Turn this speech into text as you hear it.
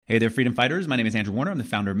Hey there, freedom fighters. My name is Andrew Warner. I'm the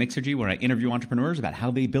founder of Mixergy, where I interview entrepreneurs about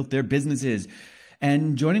how they built their businesses.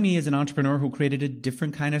 And joining me is an entrepreneur who created a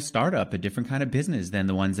different kind of startup, a different kind of business than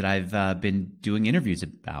the ones that I've been doing interviews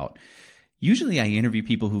about. Usually I interview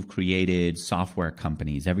people who've created software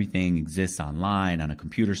companies. Everything exists online on a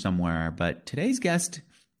computer somewhere. But today's guest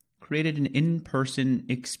created an in-person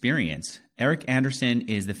experience. Eric Anderson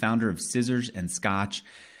is the founder of Scissors and Scotch.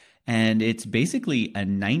 And it's basically a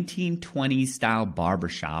 1920s style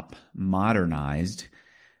barbershop modernized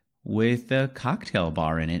with a cocktail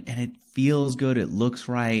bar in it. And it feels good. It looks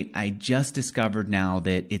right. I just discovered now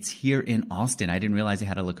that it's here in Austin. I didn't realize they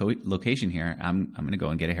had a location here. I'm going to go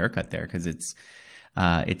and get a haircut there because it's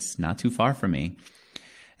not too far from me.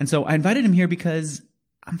 And so I invited him here because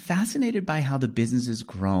I'm fascinated by how the business has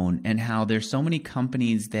grown and how there's so many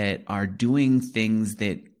companies that are doing things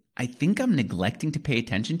that I think I'm neglecting to pay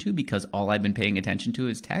attention to because all I've been paying attention to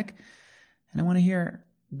is tech. And I want to hear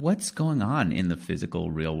what's going on in the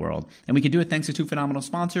physical real world. And we can do it thanks to two phenomenal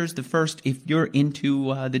sponsors. The first, if you're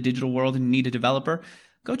into the digital world and need a developer,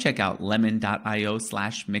 go check out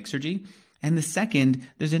lemon.io/Mixergy. And the second,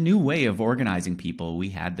 there's a new way of organizing people. We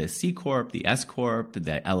had the C Corp, the S Corp,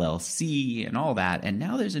 the LLC, and all that. And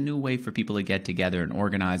now there's a new way for people to get together and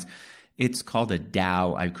organize. It's called a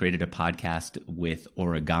DAO. I created a podcast with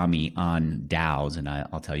Origami on DAOs, and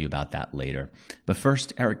I'll tell you about that later. But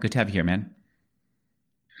first, Eric, good to have you here, man.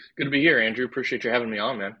 Good to be here, Andrew. Appreciate you having me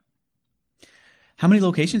on, man. How many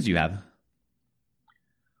locations do you have?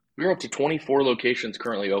 We're up to 24 locations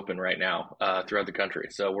currently open right now throughout the country.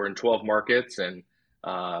 So we're in 12 markets and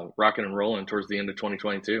rocking and rolling towards the end of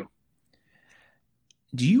 2022.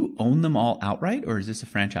 Do you own them all outright, or is this a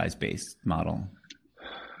franchise-based model?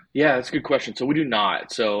 Yeah, that's a good question. So we do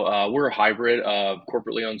not. So we're a hybrid of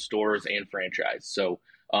corporately owned stores and franchise. So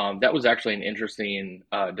that was actually an interesting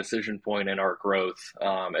decision point in our growth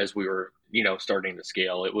as we were, starting to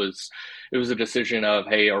scale. It was a decision of,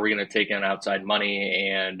 hey, are we going to take in outside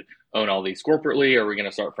money and own all these corporately, or are we going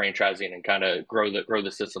to start franchising and kind of grow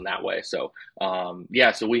the system that way? So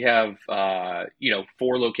so we have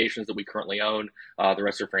 4 locations that we currently own. The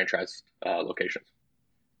rest are franchise locations.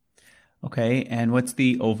 Okay, and what's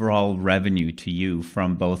the overall revenue to you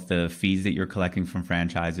from both the fees that you're collecting from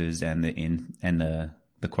franchises and the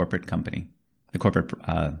corporate company, the corporate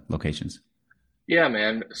locations? Yeah,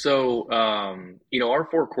 man. So our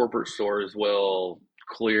 4 corporate stores will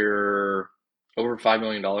clear over $5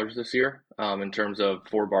 million this year in terms of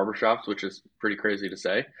 4 barbershops, which is pretty crazy to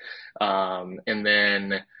say. And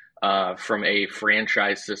then from a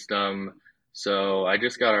franchise system. So I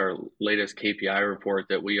just got our latest KPI report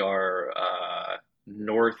that we are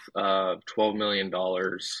north of $12 million,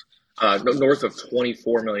 north of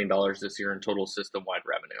 $24 million this year in total system-wide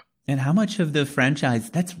revenue. And how much of the franchise,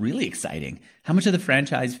 that's really exciting. How much of the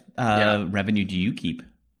franchise revenue do you keep?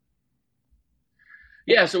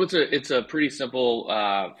 Yeah, so it's a pretty simple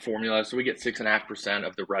formula. So we get 6.5%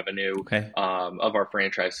 of the revenue of our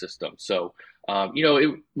franchise system. So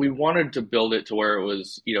we wanted to build it to where it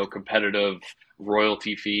was competitive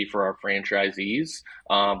royalty fee for our franchisees,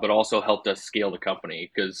 but also helped us scale the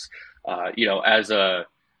company because as a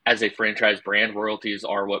franchise brand, royalties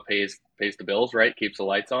are what pays the bills, right? Keeps the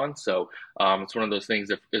lights on. So it's one of those things.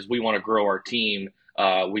 As we want to grow our team,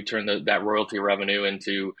 we turn that royalty revenue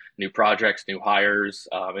into new projects, new hires,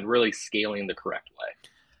 and really scaling the correct way.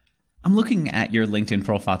 I'm looking at your LinkedIn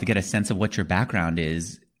profile to get a sense of what your background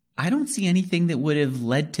is. I don't see anything that would have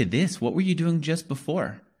led to this. What were you doing just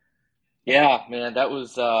before? Yeah, man, that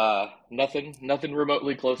was nothing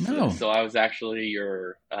remotely close to this. So I was actually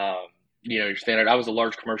your standard. I was a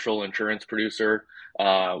large commercial insurance producer.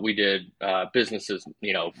 We did businesses,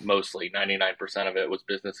 mostly 99% of it was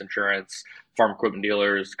business insurance, farm equipment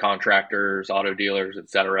dealers, contractors, auto dealers, et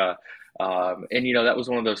cetera. And that was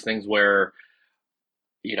one of those things where,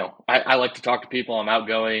 I like to talk to people. I'm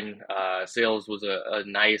outgoing. Sales was a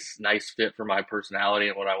nice fit for my personality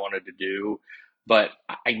and what I wanted to do. But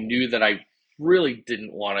I knew that I really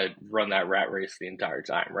didn't want to run that rat race the entire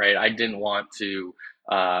time, right? I didn't want to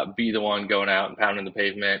be the one going out and pounding the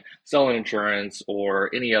pavement, selling insurance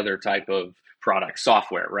or any other type of product,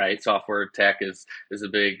 software, right? Software tech is a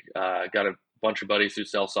big, got a bunch of buddies who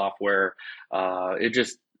sell software.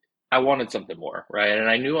 I wanted something more, right? And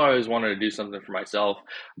I knew I always wanted to do something for myself,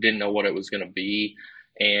 didn't know what it was going to be.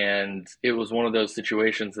 And it was one of those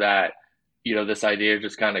situations that, this idea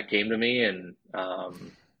just kind of came to me and,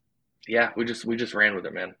 we just ran with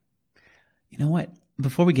it, man. You know what?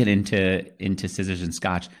 Before we get into Scissors and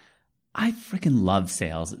Scotch, I freaking love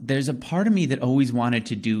sales. There's a part of me that always wanted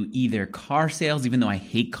to do either car sales, even though I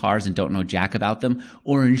hate cars and don't know jack about them,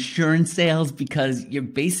 or insurance sales because you're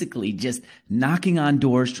basically just knocking on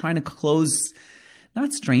doors, trying to close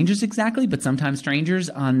not strangers exactly, but sometimes strangers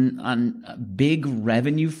on big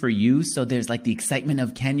revenue for you. So there's like the excitement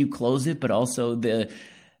of can you close it, but also the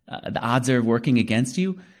odds are working against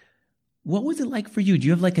you. What was it like for you? Do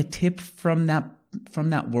you have like a tip from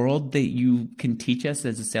that world that you can teach us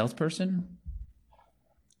as a salesperson?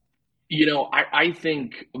 I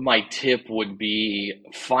think my tip would be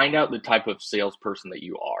find out the type of salesperson that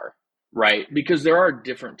you are, right? Because there are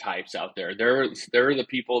different types out there. There are the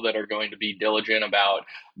people that are going to be diligent about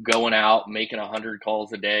going out, making 100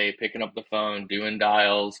 calls a day, picking up the phone, doing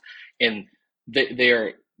dials, and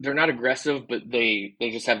they're not aggressive, but they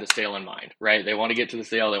just have the sale in mind, right? They want to get to the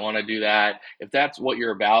sale, they want to do that. If that's what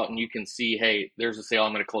you're about, and you can see, hey, there's a sale,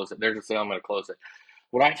 I'm going to close it. There's a sale, I'm going to close it.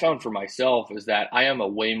 What I found for myself is that I am a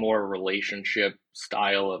way more relationship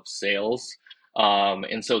style of sales.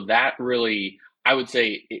 And so that really, I would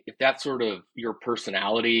say, if that's sort of your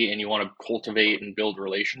personality and you want to cultivate and build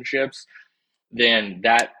relationships, then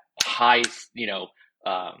that high,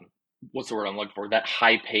 what's the word I'm looking for? That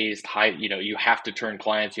high paced, you have to turn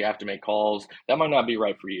clients, you have to make calls. That might not be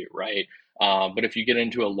right for you, right? But if you get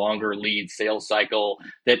into a longer lead sales cycle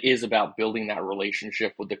that is about building that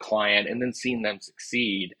relationship with the client and then seeing them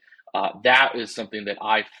succeed, that is something that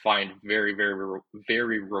I find very, very,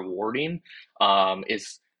 very rewarding.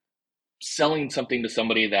 Is selling something to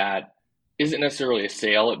somebody that isn't necessarily a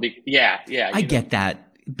sale. Yeah, I get that.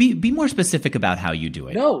 Be more specific about how you do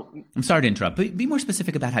it. No, I'm sorry to interrupt, but be more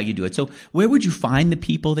specific about how you do it. So, where would you find the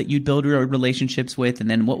people that you'd build your relationships with, and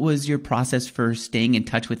then what was your process for staying in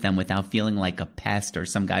touch with them without feeling like a pest or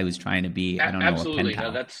some guy who's trying to be, I don't know, a pen absolutely. No,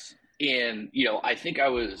 pal? that's and I think I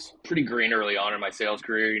was pretty green early on in my sales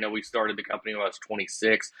career. We started the company when I was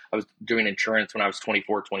 26. I was doing insurance when I was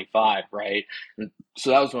 24, 25, right? And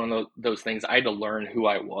so that was one of those things I had to learn who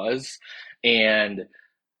I was. And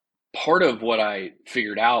part of what I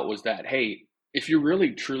figured out was that, hey, if you're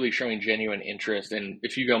really truly showing genuine interest, and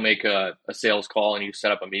if you go make a sales call and you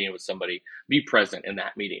set up a meeting with somebody, be present in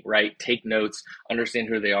that meeting, right? Take notes, understand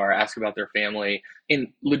who they are, ask about their family, and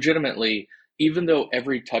legitimately, even though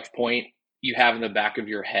every touch point you have in the back of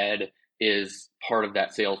your head is part of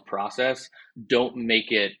that sales process, don't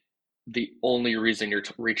make it the only reason you're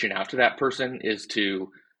reaching out to that person is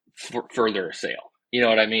to further a sale. You know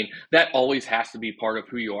what I mean? That always has to be part of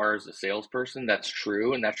who you are as a salesperson. That's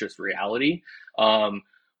true, and that's just reality. Um,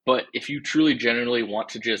 but if you truly, genuinely want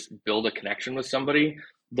to just build a connection with somebody,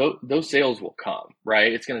 those sales will come,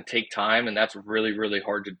 right? It's going to take time, and that's really, really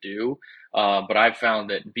hard to do. But I've found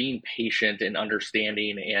that being patient and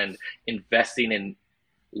understanding and investing in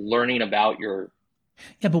learning about your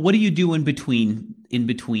Yeah, but what do you do in between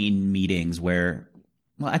meetings where?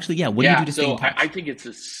 Well, actually, yeah. What do you do Yeah, to stay in so I touch? think it's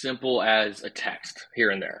as simple as a text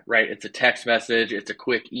here and there, right? It's a text message, it's a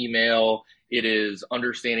quick email, it is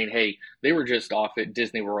understanding, hey, they were just off at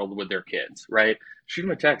Disney World with their kids, right? Shoot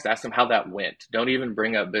them a text, ask them how that went. Don't even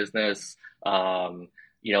bring up business.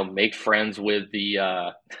 Make friends with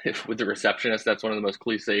the with the receptionist. That's one of the most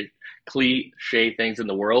cliche things in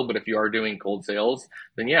the world. But if you are doing cold sales,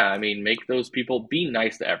 then yeah, I mean, make those people be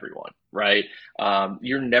nice to everyone, right?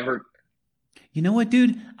 You're never You know what,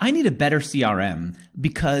 dude? I need a better CRM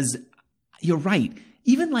because you're right.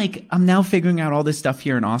 Even like I'm now figuring out all this stuff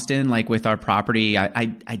here in Austin, like with our property.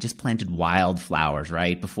 I just planted wildflowers,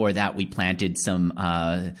 right? Before that, we planted some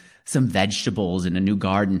vegetables in a new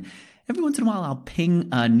garden. Every once in a while, I'll ping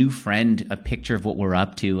a new friend a picture of what we're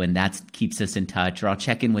up to, and that keeps us in touch. Or I'll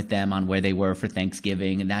check in with them on where they were for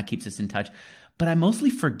Thanksgiving, and that keeps us in touch. But I mostly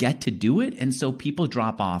forget to do it, and so people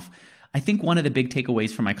drop off. I think one of the big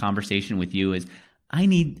takeaways from my conversation with you is I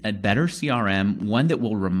need a better CRM, one that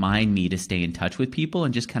will remind me to stay in touch with people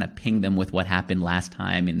and just kind of ping them with what happened last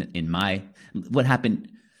time in my what happened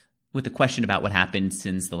with a question about what happened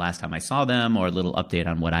since the last time I saw them or a little update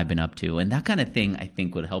on what I've been up to. And that kind of thing I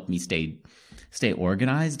think would help me stay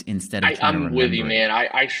organized instead of trying to I'm with you, remember it man.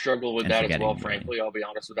 I struggle with and that as forgetting well, immediately. frankly. I'll be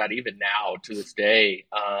honest with that. Even now, to this day,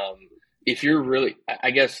 if you're really,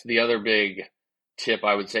 I guess the other big tip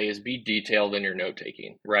I would say is be detailed in your note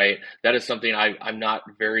taking, right? That is something I'm not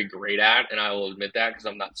very great at, and I will admit that because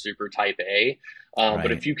I'm not super type A. But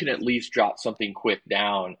Right. if you can at least jot something quick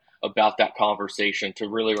down about that conversation to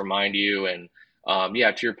really remind you, and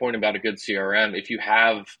yeah, to your point about a good CRM, if you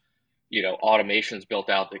have automations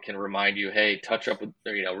built out that can remind you, hey, touch up with,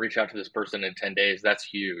 or, reach out to this person in 10 days. That's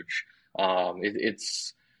huge.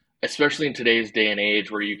 It's especially in today's day and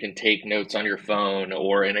age where you can take notes on your phone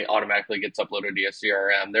and it automatically gets uploaded to your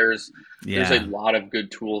CRM. There's a Yeah. lot of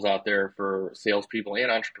good tools out there for salespeople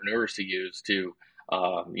and entrepreneurs to use to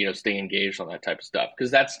stay engaged on that type of stuff.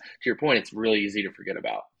 Because that's, to your point, it's really easy to forget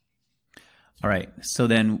about. All right. So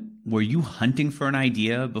then, were you hunting for an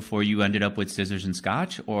idea before you ended up with Scissors and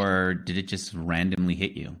Scotch, or did it just randomly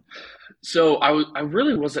hit you? So I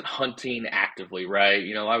really wasn't hunting actively, right?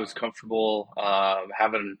 I was comfortable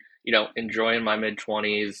having, enjoying my mid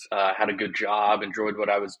 20s, had a good job, enjoyed what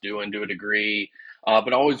I was doing to a degree,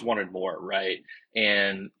 but always wanted more, right?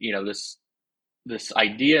 And this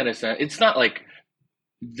idea in a sense, it's not like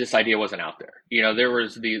this idea wasn't out there.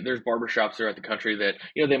 There's barbershops throughout the country that,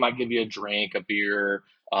 they might give you a drink, a beer.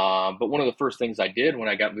 But one of the first things I did when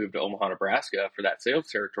I got moved to Omaha, Nebraska for that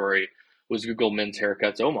sales territory was Google Men's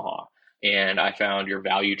Haircuts Omaha. And I found your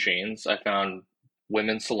value chains, I found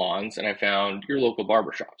women's salons, and I found your local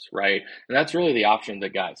barbershops, right? And that's really the option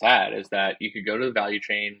that guys had, is that you could go to the value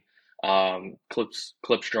chain,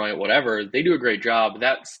 clips joint, whatever. They do a great job.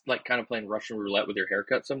 That's like kind of playing Russian roulette with your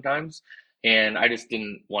haircut sometimes. And I just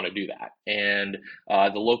didn't want to do that. And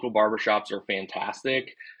the local barbershops are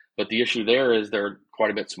fantastic, but the issue there is they're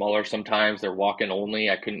quite a bit smaller sometimes. They're walk-in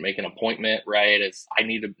only. I couldn't make an appointment, right? I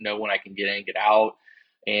need to know when I can get in, get out.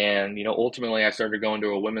 And, ultimately I started going to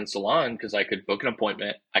a women's salon because I could book an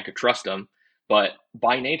appointment. I could trust them. But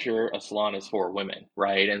by nature, a salon is for women,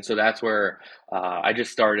 right? And so that's where I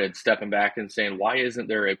just started stepping back and saying, why isn't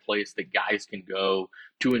there a place that guys can go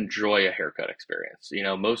to enjoy a haircut experience?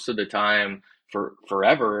 Most of the time, for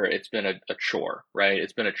forever, it's been a chore, right?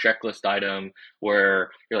 It's been a checklist item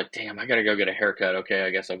where you're like, damn, I got to go get a haircut. Okay,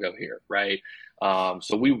 I guess I'll go here, right?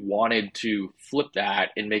 So we wanted to flip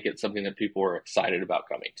that and make it something that people were excited about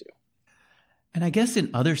coming to. And I guess in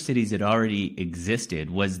other cities it already existed.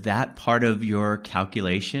 Was that part of your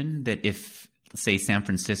calculation that if, say, San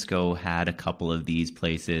Francisco had a couple of these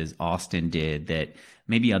places, Austin did, that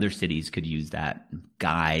maybe other cities could use that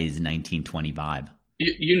guy's 1920 vibe?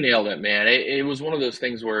 You nailed it, man. It was one of those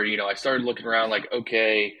things where, I started looking around like,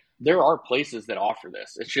 okay, there are places that offer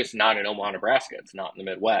this. It's just not in Omaha, Nebraska. It's not in the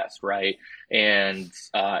Midwest, right? And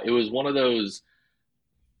it was one of those,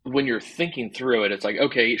 when you're thinking through it, it's like,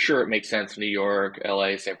 okay, sure, it makes sense. New York,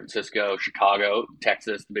 LA, San Francisco, Chicago,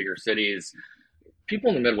 Texas, the bigger cities. People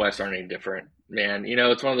in the Midwest aren't any different, man.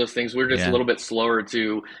 It's one of those things. We're just a Yeah. little bit slower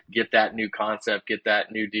to get that new concept, get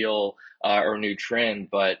that new deal or new trend,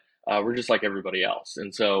 but we're just like everybody else.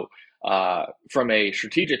 And so, from a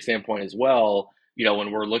strategic standpoint as well,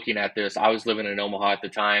 when we're looking at this, I was living in Omaha at the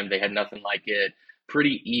time. They had nothing like it.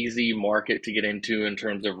 Pretty easy market to get into in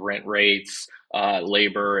terms of rent rates,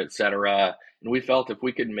 labor, etc. And we felt if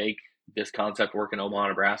we could make this concept work in Omaha,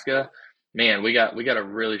 Nebraska, man, we got a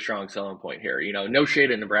really strong selling point here. No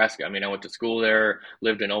shade in Nebraska. I mean, I went to school there,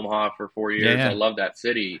 lived in Omaha for 4 years. I Yeah. love that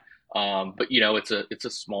city. But it's a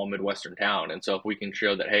small Midwestern town, and so if we can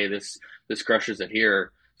show that, hey, this crushes it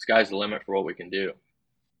here, sky's the limit for what we can do.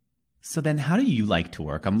 So then how do you like to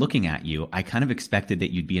work? I'm looking at you. I kind of expected that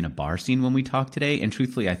you'd be in a bar scene when we talked today. And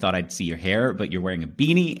truthfully, I thought I'd see your hair, but you're wearing a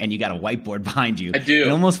beanie and you got a whiteboard behind you. I It do.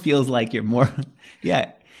 almost feels like you're more,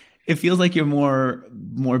 yeah, it feels like you're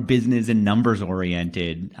more business and numbers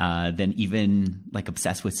oriented than even like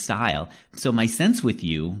obsessed with style. So my sense with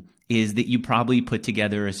you is that you probably put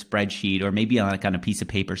together a spreadsheet or maybe like on a piece of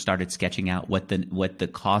paper started sketching out what the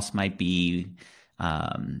cost might be,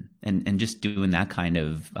 and just doing that kind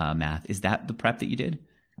of math. Is that the prep that you did?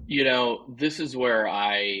 This is where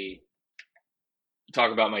I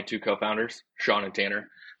talk about my two co-founders, Sean and Tanner,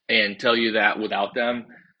 and tell you that without them,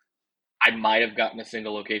 I might have gotten a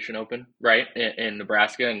single location open, right, in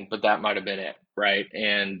Nebraska, but that might have been it, right?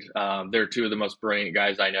 And they're two of the most brilliant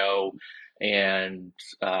guys I know, and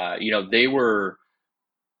they were,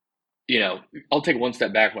 you know, I'll take one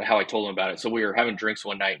step back with how I told them about it. So we were having drinks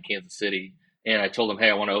one night in Kansas City, and I told them,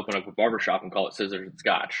 "Hey, I want to open up a barbershop and call it Scissors and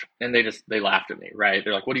Scotch." And they laughed at me, right?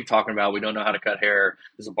 They're like, "What are you talking about? We don't know how to cut hair.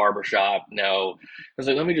 This is a barbershop." No, I was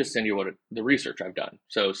like, "Let me just send you the research I've done."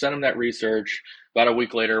 So send them that research. About a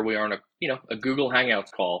week later, we are on a Google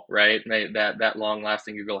Hangouts call, right? That long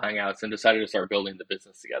lasting Google Hangouts, and decided to start building the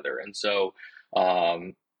business together. And so,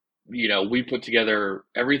 um, we put together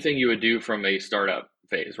everything you would do from a startup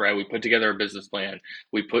phase, right? We put together a business plan.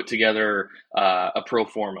 We put together a pro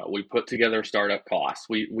forma. We put together startup costs.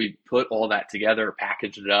 We put all that together,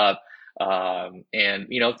 packaged it up, and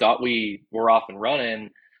thought we were off and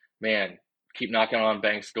running. Man, keep knocking on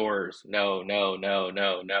banks' doors. No, no, no,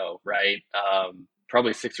 no, no. Right?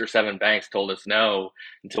 Probably six or seven banks told us no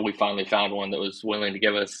until we finally found one that was willing to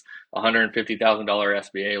give us $150,000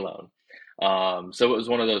 SBA loan. So it was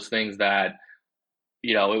one of those things that,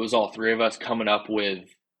 it was all three of us coming up with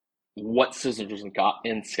what Scissors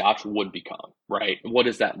and Scotch would become, right? What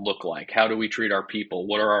does that look like? How do we treat our people?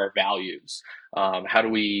 What are our values? How do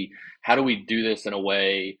we do this in a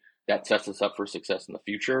way that sets us up for success in the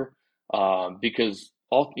future? Because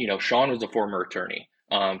Sean was a former attorney.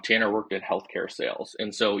 Tanner worked in healthcare sales,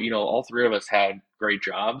 and so all three of us had great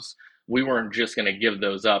jobs. We weren't just going to give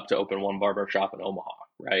those up to open one barber shop in Omaha,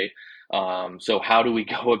 right? So how do we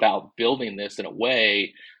go about building this in a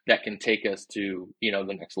way that can take us to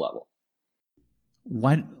the next level?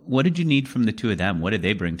 What did you need from the two of them? What did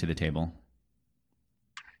they bring to the table?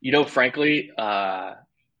 Frankly, I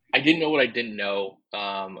didn't know what I didn't know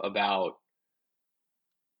about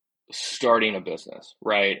starting a business,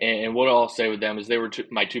 right? And what I'll say with them is they were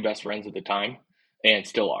my two best friends at the time and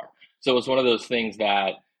still are. So it was one of those things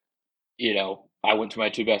that, I went to my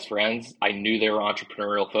two best friends. I knew they were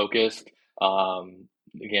entrepreneurial focused.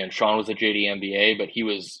 Again, Sean was a JD MBA, but he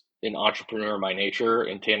was an entrepreneur by nature,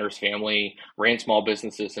 and Tanner's family ran small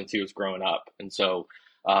businesses since he was growing up. And so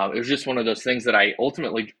it was just one of those things that I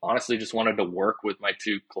ultimately, honestly, just wanted to work with my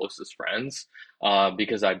two closest friends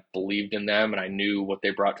because I believed in them and I knew what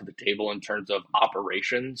they brought to the table in terms of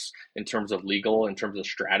operations, in terms of legal, in terms of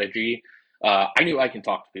strategy. I knew I can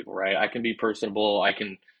talk to people, right? I can be personable. I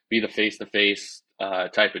can be the face-to-face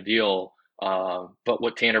type of deal. But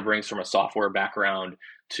what Tanner brings from a software background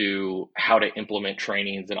to how to implement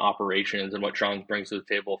trainings and operations, and what Sean brings to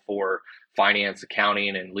the table for finance,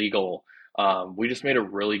 accounting, and legal, we just made a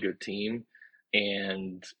really good team.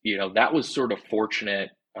 And, that was sort of fortunate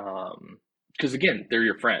because, again, they're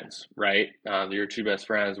your friends, right? They're your two best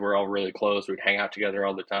friends. We're all really close. We'd hang out together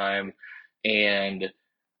all the time. And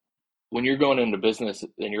when you're going into business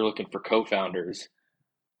and you're looking for co-founders,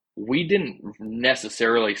 we didn't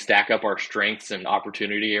necessarily stack up our strengths and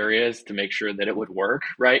opportunity areas to make sure that it would work,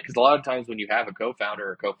 right? Because a lot of times when you have a co-founder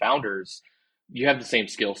or co-founders, you have the same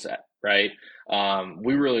skill set, right?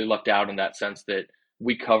 We really lucked out in that sense that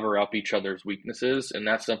we cover up each other's weaknesses, and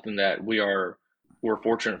that's something that we're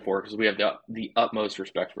fortunate for because we have the utmost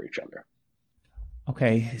respect for each other.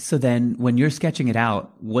 Okay, so then when you're sketching it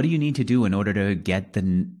out, what do you need to do in order to get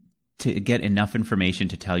enough information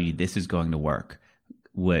to tell you this is going to work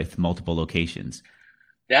with multiple locations?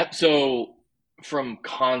 So from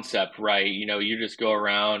concept, right? You just go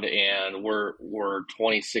around and we're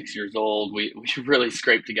 26 years old. We really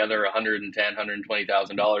scraped together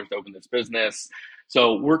 $120,000 to open this business.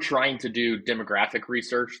 So we're trying to do demographic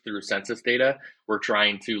research through census data. We're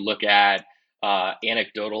trying to look at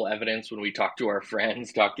anecdotal evidence when we talk to our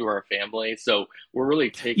friends, talk to our family. So we're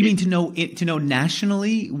really taking. You mean to know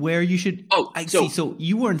nationally where you should? Oh, I see. So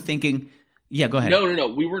you weren't thinking. Yeah, go ahead. No.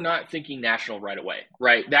 We were not thinking national right away,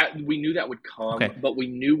 right? That we knew that would come, okay. But we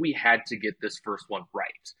knew we had to get this first one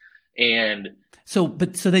right. And so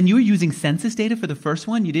then you were using census data for the first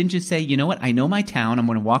one? You didn't just say, you know what, I know my town. I'm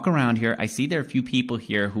going to walk around here. I see there are a few people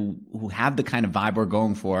here who have the kind of vibe we're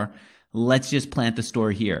going for. Let's just plant the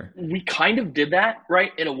store here. We kind of did that,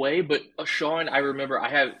 right, in a way. But Sean, I remember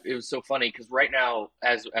it was so funny because right now,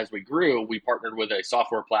 as we grew, we partnered with a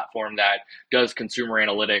software platform that does consumer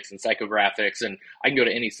analytics and psychographics. And I can go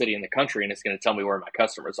to any city in the country and it's going to tell me where my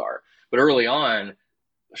customers are. But early on,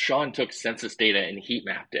 Sean took census data and heat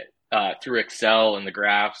mapped it through Excel and the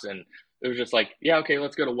graphs. And it was just like, yeah, okay,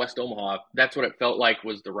 let's go to West Omaha. That's what it felt like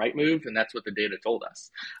was the right move, and that's what the data told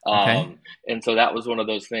us. Okay. And so that was one of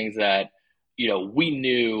those things that, we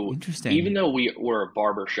knew, even though we were a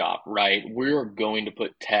barber shop, right, we were going to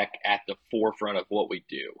put tech at the forefront of what we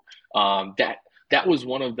do. That was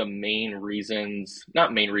one of the main reasons,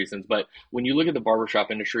 not main reasons, but when you look at the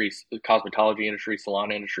barbershop industry, cosmetology industry,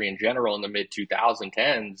 salon industry in general in the mid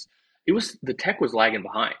 2010s, the tech was lagging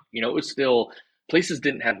behind. It was still, places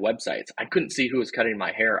didn't have websites. I couldn't see who was cutting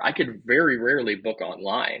my hair. I could very rarely book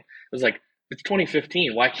online. It was like, it's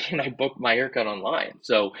 2015. Why can't I book my haircut online?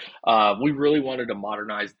 So we really wanted to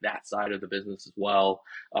modernize that side of the business as well.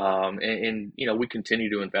 And we continue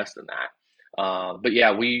to invest in that. But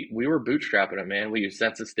yeah, we were bootstrapping it, man. We used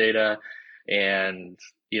census data and,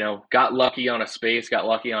 got lucky on a space, got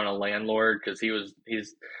lucky on a landlord because he's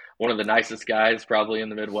one of the nicest guys probably in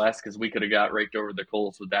the Midwest because we could have got raked over the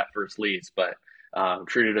coals with that first lease. But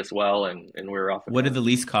treated us well, and we were off. What did the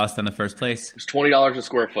lease cost in the first place? It was $20 a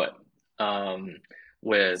square foot.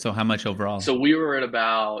 So how much overall? So we were at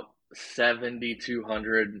about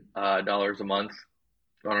 $7,200 a month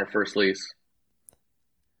on our first lease.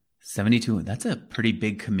 72. That's a pretty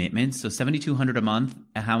big commitment. So 7,200 a month.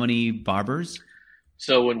 How many barbers?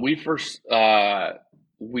 So when we first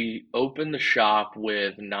we opened the shop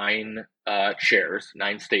with 9 chairs,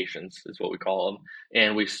 9 stations is what we call them.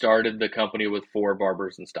 And we started the company with 4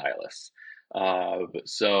 barbers and stylists.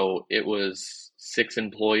 So it was 6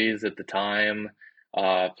 employees at the time,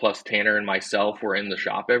 plus Tanner and myself were in the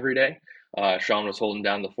shop every day. Sean was holding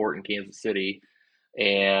down the fort in Kansas City.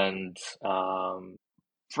 And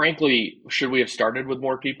frankly, should we have started with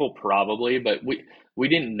more people? Probably, but we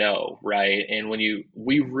didn't know, right? And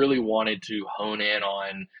we really wanted to hone in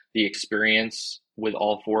on the experience with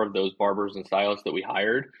all 4 of those barbers and stylists that we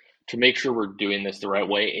hired to make sure we're doing this the right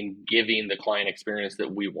way and giving the client experience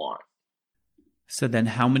that we want. So then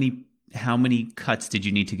how many cuts did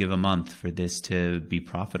you need to give a month for this to be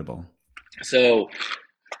profitable? So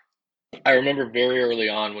I remember very early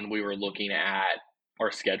on when we were looking at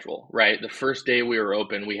our schedule, right? The first day we were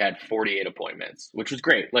open, we had 48 appointments, which was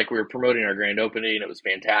great. Like we were promoting our grand opening, it was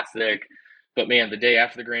fantastic. But man, the day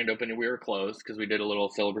after the grand opening, we were closed because we did a little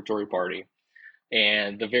celebratory party.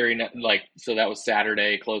 And so that was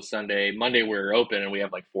Saturday, closed Sunday. Monday we were open and we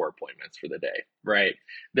have like 4 appointments for the day, right?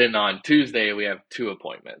 Then on Tuesday we have 2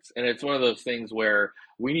 appointments. And it's one of those things where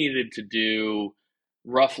we needed to do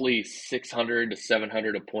roughly 600 to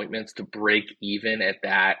 700 appointments to break even at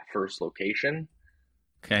that first location.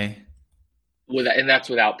 Okay. And that's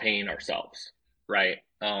without paying ourselves, right?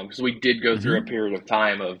 Because we did go through a period of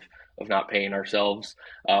time of not paying ourselves,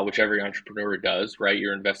 which every entrepreneur does, right?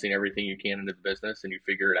 You're investing everything you can into the business and you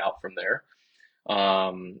figure it out from there.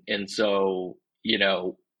 And so,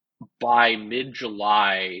 by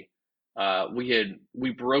mid-July,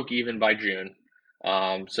 we broke even by June.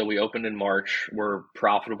 So we opened in March, we're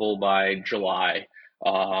profitable by July.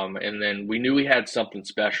 And then we knew we had something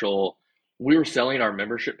special. We were selling our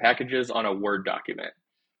membership packages on a Word document.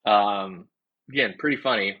 Again, pretty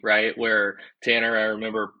funny, right? Where Tanner, I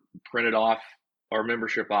remember, printed off our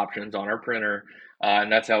membership options on our printer,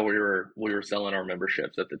 and that's how we were selling our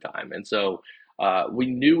memberships at the time. And so we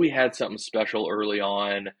knew we had something special early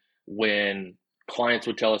on when clients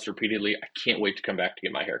would tell us repeatedly, "I can't wait to come back to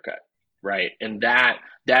get my haircut." Right, and that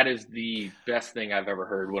is the best thing I've ever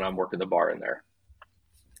heard when I'm working the bar in there.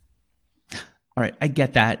 All right, I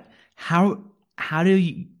get that. How were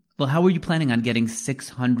you planning on getting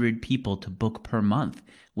 600 people to book per month?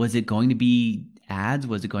 Was it going to be ads?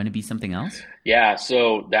 Was it going to be something else? Yeah,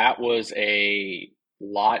 so that was a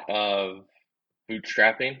lot of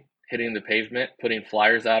bootstrapping, hitting the pavement, putting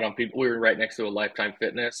flyers out on people. We were right next to a Lifetime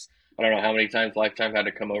Fitness. I don't know how many times Lifetime had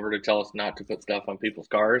to come over to tell us not to put stuff on people's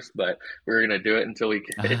cars, but we were going to do it until they,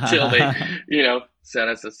 sent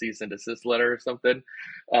us a cease and desist letter or something.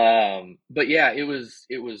 But yeah, it was,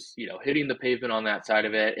 hitting the pavement on that side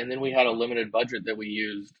of it. And then we had a limited budget that we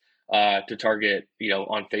used to target,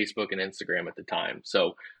 on Facebook and Instagram at the time.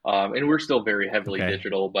 So, and we're still very heavily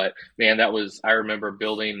digital, but man, I remember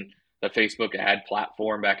building the Facebook ad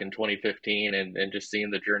platform back in 2015 and just seeing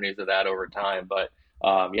the journeys of that over time. But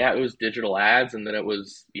it was digital ads, and then it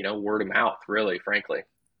was, word of mouth, really, frankly.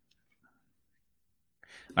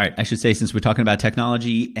 All right. I should say, since we're talking about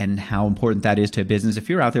technology and how important that is to a business, if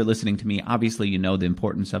you're out there listening to me, obviously you know the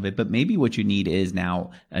importance of it, but maybe what you need is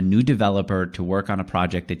now a new developer to work on a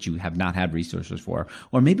project that you have not had resources for.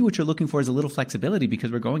 Or maybe what you're looking for is a little flexibility because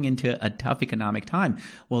we're going into a tough economic time.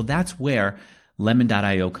 Well, that's where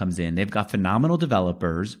Lemon.io comes in. They've got phenomenal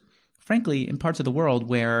developers, frankly, in parts of the world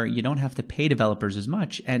where you don't have to pay developers as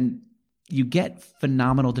much, and you get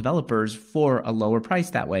phenomenal developers for a lower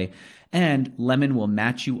price that way. And Lemon will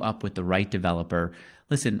match you up with the right developer.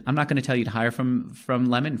 Listen, I'm not going to tell you to hire from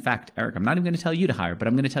Lemon. In fact, Eric, I'm not even going to tell you to hire, but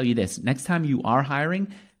I'm going to tell you this. Next time you are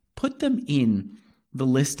hiring, put them in the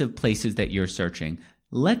list of places that you're searching.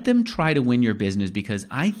 Let them try to win your business, because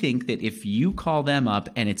I think that if you call them up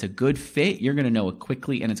and it's a good fit, you're going to know it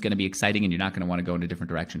quickly and it's going to be exciting and you're not going to want to go in a different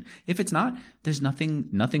direction. If it's not, there's nothing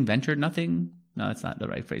ventured, nothing. No, that's not the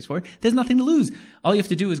right phrase for it. There's nothing to lose. All you have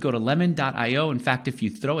to do is go to lemon.io. In fact, if you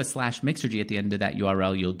throw a /Mixergy at the end of that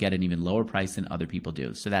URL, you'll get an even lower price than other people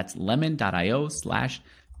do. So that's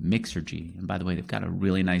lemon.io/Mixergy. And by the way, they've got a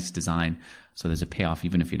really nice design. So there's a payoff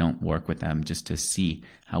even if you don't work with them, just to see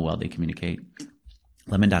how well they communicate.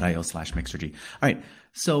 Lemon.io/Mixergy. All right.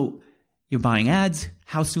 So you're buying ads.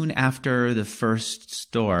 How soon after the first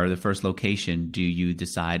store, the first location, do you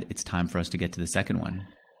decide it's time for us to get to the second one?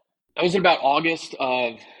 That was in about August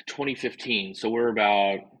of 2015. So we're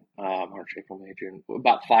about March, April, May, June,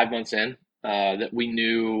 about 5 months in that we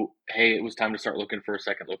knew, hey, it was time to start looking for a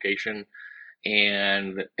second location.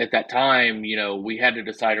 And at that time, we had to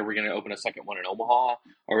decide, are we going to open a second one in Omaha,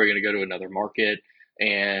 or are we going to go to another market?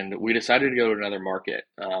 And we decided to go to another market,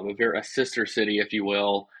 a sister city, if you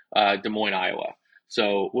will, Des Moines, Iowa.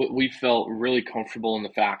 So we felt really comfortable in the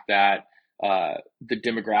fact that the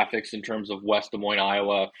demographics in terms of West Des Moines,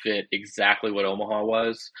 Iowa fit exactly what Omaha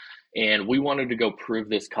was. And we wanted to go prove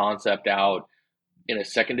this concept out in a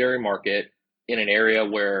secondary market in an area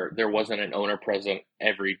where there wasn't an owner present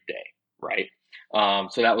every day, right?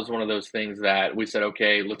 So that was one of those things that we said,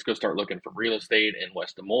 okay, let's go start looking for real estate in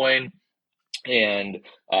West Des Moines, and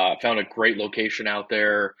found a great location out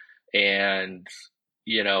there. And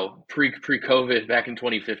pre-COVID, back in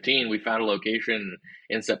 2015, we found a location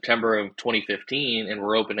in September of 2015, and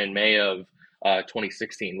we're open in May of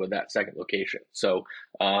 2016 with that second location. So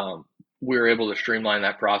we were able to streamline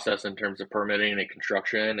that process in terms of permitting and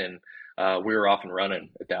construction, and we were off and running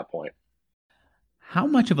at that point. How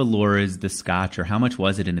much of a lure is the Scotch, or how much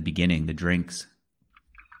was it in the beginning, the drinks?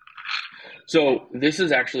 So this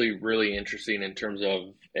is actually really interesting in terms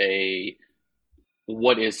of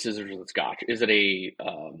what is Scissors and Scotch? Is it a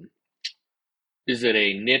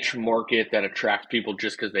niche market that attracts people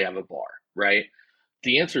just because they have a bar, right?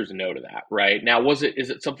 The answer is no to that, right? Now, is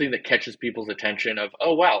it something that catches people's attention of,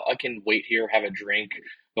 oh wow, I can wait here, have a drink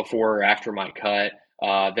before or after my cut,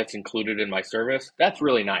 that's included in my service? That's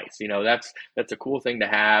really nice. That's a cool thing to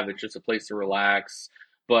have. It's just a place to relax.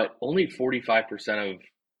 But only 45% of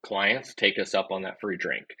clients take us up on that free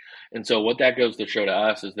drink. And so what that goes to show to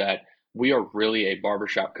us is that we are really a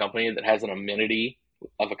barbershop company that has an amenity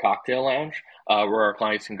of a cocktail lounge where our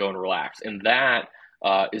clients can go and relax. And that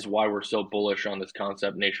is why we're so bullish on this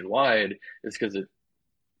concept nationwide, is because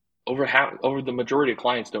over the majority of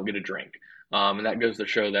clients don't get a drink. And that goes to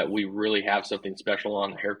show that we really have something special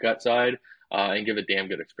on the haircut side, and give a damn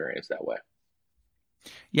good experience that way.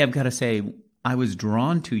 Yeah, I've got to say, I was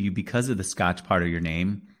drawn to you because of the Scotch part of your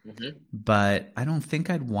name, but I don't think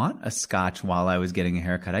I'd want a Scotch while I was getting a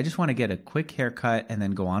haircut. I just want to get a quick haircut and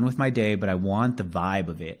then go on with my day, but I want the vibe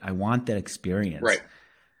of it. I want that experience. Right.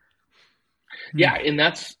 Yeah, and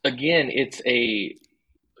that's, again, it's when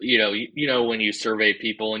you survey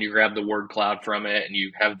people and you grab the word cloud from it and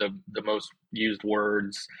you have the most used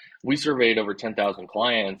words. We surveyed over 10,000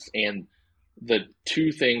 clients, and the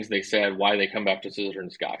two things they said why they come back to Scissors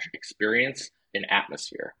and Scotch: experience and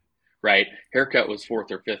atmosphere, right? Haircut was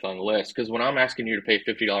fourth or fifth on the list, because when I'm asking you to pay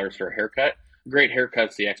 $50 for a haircut, great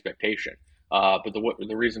haircut's the expectation. But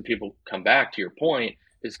the reason people come back, to your point,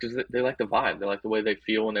 is because they like the vibe. They like the way they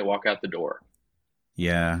feel when they walk out the door.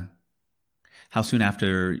 Yeah. How soon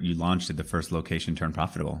after you launched did the first location turn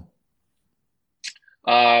profitable?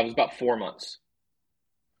 It was about 4 months.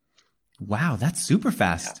 Wow, that's super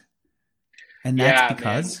fast. Yeah. And that's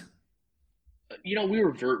because? Man. We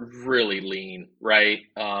were really lean, right?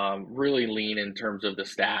 Really lean in terms of the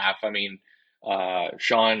staff. I mean,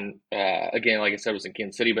 Sean, again, like I said, was in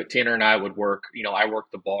Kansas City, but Tanner and I would work. I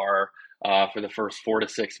worked the bar for the first 4 to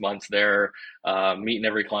 6 months there, meeting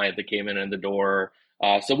every client that came in the door.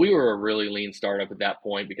 So we were a really lean startup at that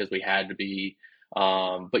point because we had to be.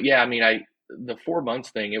 But yeah, I mean, the 4 months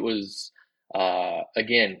thing, it was,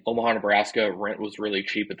 again, Omaha, Nebraska, rent was really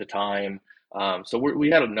cheap at the time. So we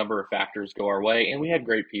had a number of factors go our way, and we had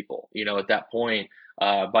great people. At that point,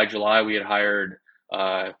 by July, we had hired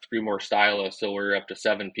 3 more stylists, so we were up to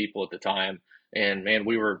 7 people at the time. And man,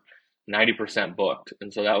 we were 90% booked.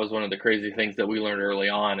 And so that was one of the crazy things that we learned early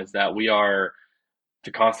on, is that we are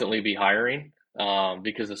to constantly be hiring,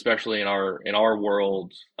 because especially in our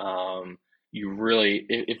world, you really,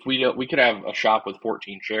 if we could have a shop with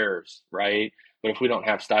 14 chairs, right? But if we don't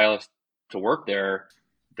have stylists to work there,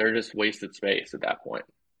 they're just wasted space at that point.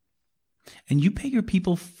 And you pay your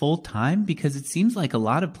people full time? Because it seems like a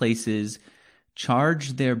lot of places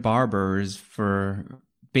charge their barbers for,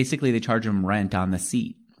 basically they charge them rent on the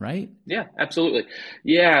seat, right? Yeah, absolutely.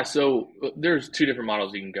 Yeah, so there's 2 different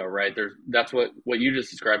models you can go, right? That's what you just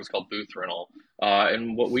described is called booth rental.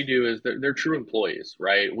 And what we do is they're true employees,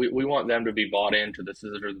 right? We want them to be bought into the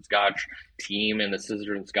Scissors and Scotch team and the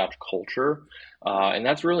Scissors and Scotch culture. And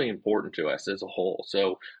that's really important to us as a whole.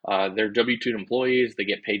 So they're W-2 employees. They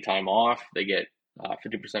get paid time off. They get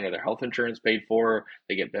 50% of their health insurance paid for.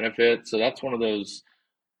 They get benefits. So that's one of those.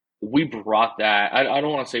 We brought that. I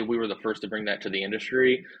don't want to say we were the first to bring that to the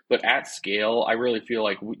industry, but at scale, I really feel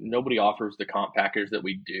like nobody offers the comp package that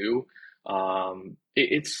we do.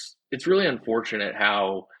 It's really unfortunate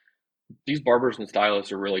how these barbers and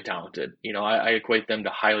stylists are really talented. I equate them to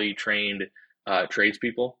highly trained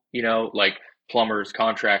tradespeople, like plumbers,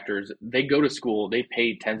 contractors. They go to school, they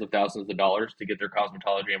pay tens of thousands of dollars to get their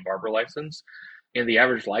cosmetology and barber license. And the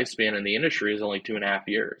average lifespan in the industry is only 2.5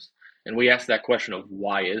 years. And we ask that question of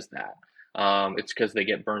why is that? It's because they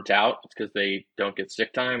get burnt out. It's because they don't get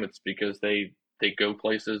sick time. It's because they go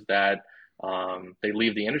places that they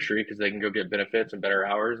leave the industry because they can go get benefits and better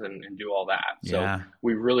hours and do all that. So Yeah.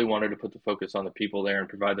 we really wanted to put the focus on the people there and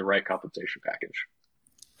provide the right compensation package.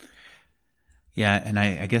 Yeah, and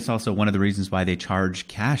I guess also one of the reasons why they charge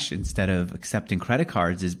cash instead of accepting credit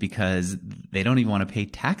cards is because they don't even want to pay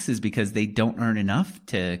taxes because they don't earn enough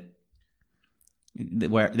to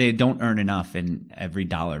where they don't earn enough and every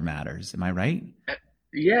dollar matters. Am I right?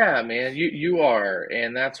 Yeah, man, you are,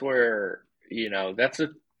 and that's where, that's a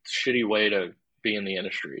shitty way to be in the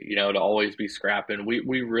industry, to always be scrapping.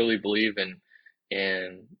 We really believe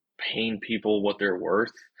in paying people what they're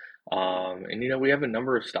worth. And we have a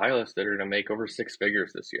number of stylists that are going to make over six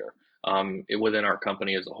figures this year, within our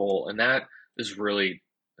company as a whole, and that is really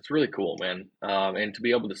it's really cool, man. And to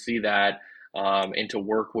be able to see that, and to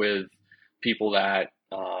work with people that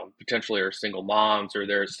potentially are single moms or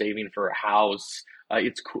they're saving for a house,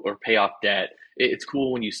 it's cool, or pay off debt. It's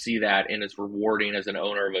cool when you see that, and it's rewarding as an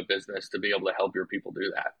owner of a business to be able to help your people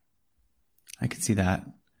do that. I could see that.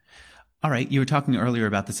 All right. You were talking earlier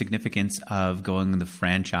about the significance of going the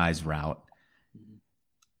franchise route.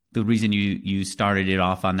 The reason you started it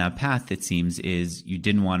off on that path, it seems, is you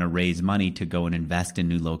didn't want to raise money to go and invest in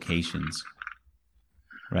new locations,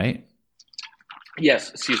 right? Yes,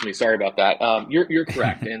 excuse me. Sorry about that. You're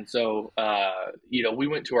correct. And so, we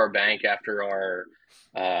went to our bank after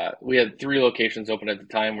we had three locations open at the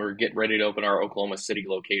time. We were getting ready to open our Oklahoma City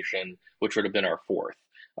location, which would have been our fourth.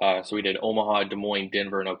 So we did Omaha, Des Moines,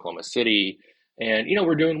 Denver, and Oklahoma City. And,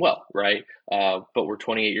 we're doing well, right? But we're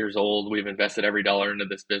 28 years old. We've invested every dollar into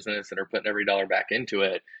this business and are putting every dollar back into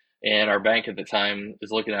it. And our bank at the time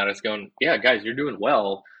is looking at us going, yeah, guys, you're doing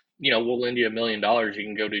well. We'll lend you $1 million. You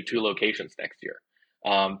can go do two locations next year.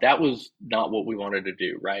 That was not what we wanted to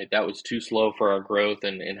do, right? That was too slow for our growth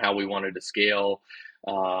and how we wanted to scale.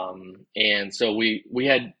 And so we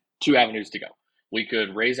had two avenues to go. We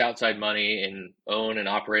could raise outside money and own and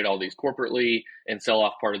operate all these corporately and sell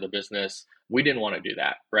off part of the business. We didn't want to do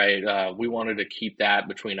that, right? We wanted to keep that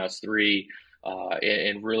between us three,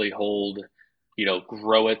 and really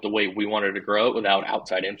grow it the way we wanted to grow it without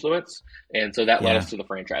outside influence. And so that led Yeah. us to the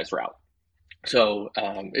franchise route. So,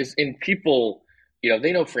 in people,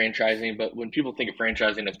 they know franchising, but when people think of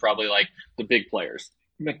franchising, it's probably like the big players.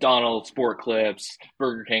 McDonald's, Sport Clips,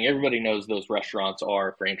 Burger King, everybody knows those restaurants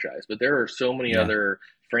are franchise, but there are so many Yeah. other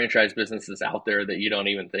franchise businesses out there that you don't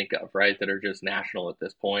even think of, right? That are just national at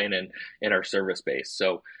this point and are service based.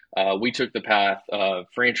 So we took the path of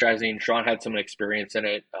franchising. Sean had some experience in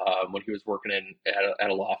it when he was working at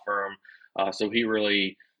a law firm. So he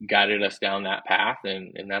really guided us down that path,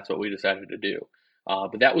 and that's what we decided to do.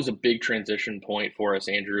 But that was a big transition point for us,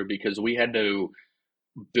 Andrew, because we had to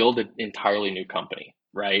build an entirely new company,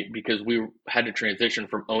 right? Because we had to transition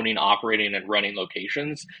from owning, operating, and running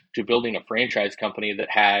locations to building a franchise company that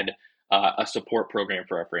had a support program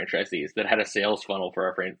for our franchisees, that had a sales funnel for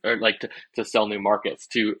our or like to sell new markets,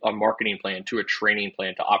 to a marketing plan, to a training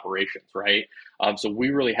plan, to operations, right? So we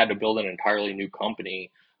really had to build an entirely new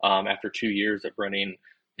company after 2 years of running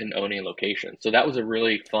and owning locations. So that was a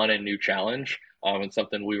really fun and new challenge, and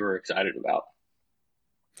something we were excited about.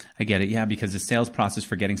 I get it. Yeah, because the sales process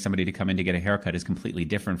for getting somebody to come in to get a haircut is completely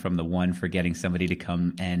different from the one for getting somebody to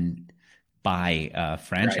come and buy a Right.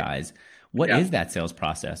 franchise. What Yeah. is that sales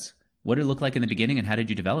process? What did it look like in the beginning and how did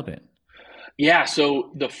you develop it? Yeah.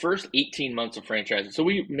 So the first 18 months of franchising, so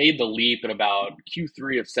we made the leap at about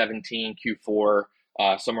Q3 of 17, Q4,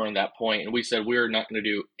 somewhere in that point, and we said we're not going to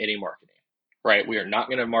do any marketing. Right. We are not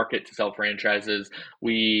going to market to sell franchises.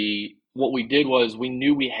 What we did was we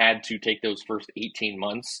knew we had to take those first 18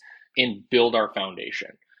 months and build our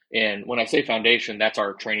foundation. And when I say foundation, that's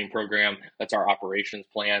our training program, that's our operations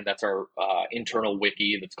plan, that's our internal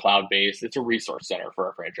wiki that's cloud based. It's a resource center for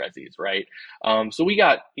our franchisees, right? So we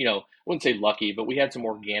got, I wouldn't say lucky, but we had some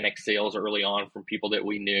organic sales early on from people that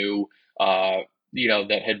we knew,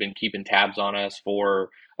 that had been keeping tabs on us for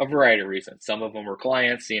a variety of reasons. Some of them were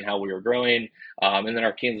clients, seeing how we were growing. And then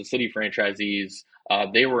our Kansas City franchisees,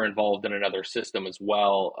 they were involved in another system as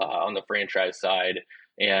well, on the franchise side.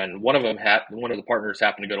 And one of the partners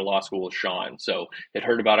happened to go to law school with Sean. So had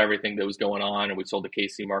heard about everything that was going on, and we sold the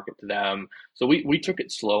KC market to them. So we took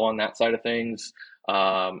it slow on that side of things,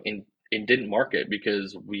 and didn't market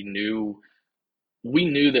because we knew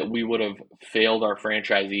that we would have failed our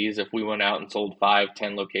franchisees if we went out and sold 5,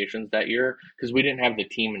 10 locations that year, because we didn't have the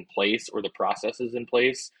team in place or the processes in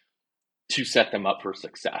place to set them up for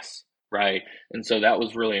success, right? And so that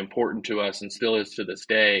was really important to us, and still is to this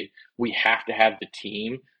day. We have to have the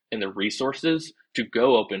team and the resources to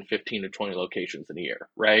go open 15 to 20 locations in a year,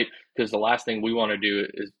 right? Because the last thing we want to do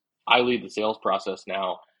is, I lead the sales process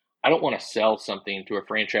now. I don't want to sell something to a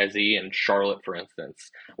franchisee in Charlotte, for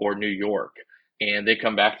instance, or New York. And they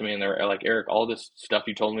come back to me and they're like, Eric, all this stuff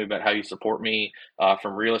you told me about how you support me,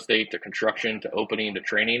 from real estate to construction to opening to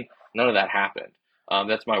training, none of that happened.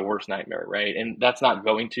 That's my worst nightmare, right? And that's not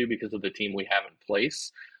going to, because of the team we have in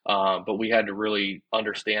place. But we had to really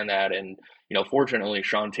understand that. And, fortunately,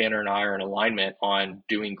 Sean Tanner and I are in alignment on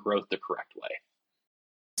doing growth the correct way.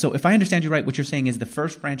 So if I understand you right, what you're saying is the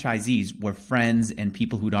first franchisees were friends and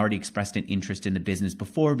people who'd already expressed an interest in the business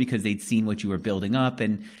before because they'd seen what you were building up,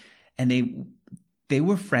 and they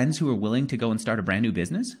were friends who were willing to go and start a brand new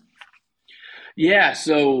business? Yeah.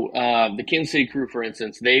 So the Kansas City Crew, for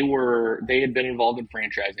instance, they had been involved in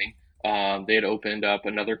franchising. They had opened up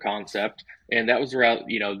another concept, and that was around,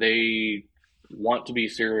 they want to be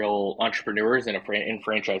serial entrepreneurs in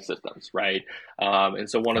franchise systems, right? And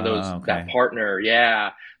so one of those, that partner,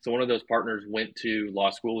 so one of those partners went to law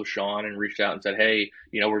school with Sean and reached out and said, hey,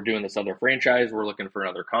 we're doing this other franchise. We're looking for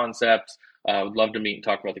another concept. Would love to meet and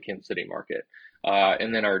talk about the Kansas City market.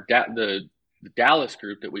 And then the Dallas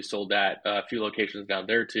group that we sold at, a few locations down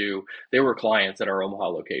there too, they were clients at our Omaha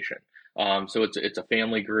location. So it's a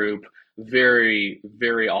family group, very,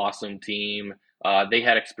 very awesome team. They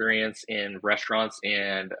had experience in restaurants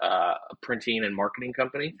and a printing and marketing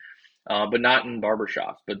company, but not in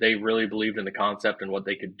barbershops. But they really believed in the concept and what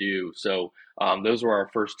they could do. So those were our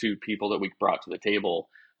first two people that we brought to the table.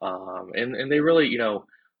 And they really,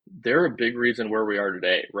 they're a big reason where we are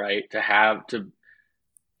today, right?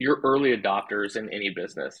 Your early adopters in any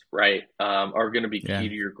business, right, are going to be key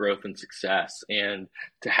to your growth and success. And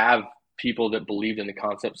to have people that believed in the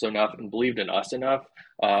concept so enough and believed in us enough,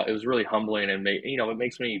 it was really humbling, and it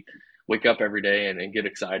makes me wake up every day and get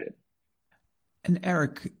excited. And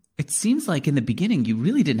Eric, it seems like in the beginning you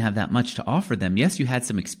really didn't have that much to offer them. Yes, you had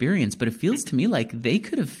some experience, but it feels to me like they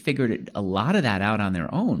could have figured a lot of that out on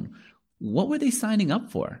their own. What were they signing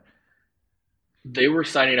up for? They were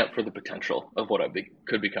signing up for the potential of what it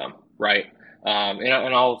could become, right?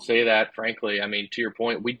 And I'll say that frankly. I mean, to your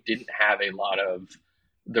point, we didn't have a lot of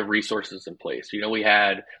the resources in place. We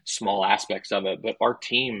had small aspects of it, but our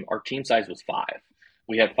team size was 5.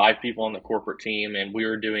 We had 5 people on the corporate team, and we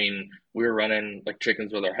were running like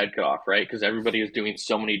chickens with our head cut off, right? Because everybody was doing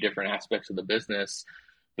so many different aspects of the business.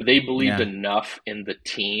 But they believed enough in the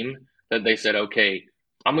team that they said, okay,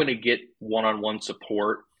 I'm going to get one-on-one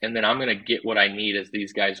support, and then I'm going to get what I need as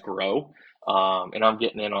these guys grow. And I'm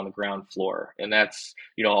getting in on the ground floor. And that's,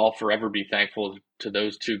 I'll forever be thankful to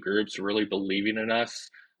those two groups really believing in us.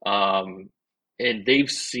 And they've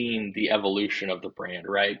seen the evolution of the brand,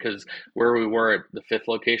 right? Because where we were at the 5th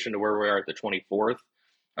location to where we are at the 24th,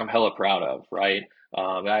 I'm hella proud of, right?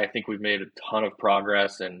 I think we've made a ton of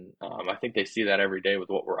progress, and I think they see that every day with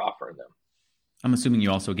what we're offering them. I'm assuming you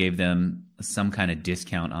also gave them some kind of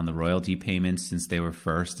discount on the royalty payments since they were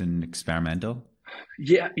first and experimental?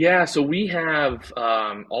 Yeah. So we have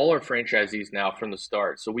all our franchisees now from the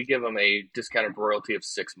start. So we give them a discounted royalty of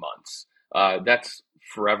 6 months. That's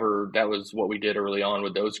forever. That was what we did early on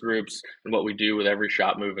with those groups and what we do with every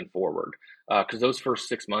shop moving forward. Because those first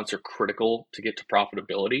 6 months are critical to get to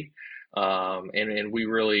profitability. And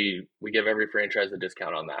we give every franchise a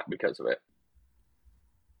discount on that because of it.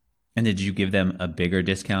 And did you give them a bigger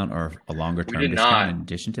discount or a longer term discount in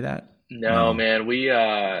addition to that? No, man. We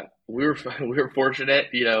were fortunate.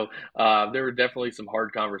 There were definitely some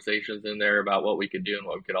hard conversations in there about what we could do and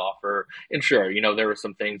what we could offer. And sure, there were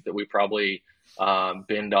some things that we probably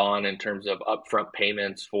bend on in terms of upfront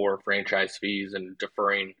payments for franchise fees and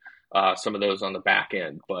deferring some of those on the back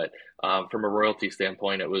end. But from a royalty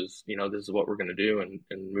standpoint, it was, this is what we're going to do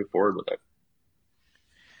and move forward with it.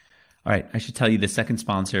 All right. I should tell you the second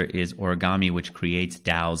sponsor is Origami, which creates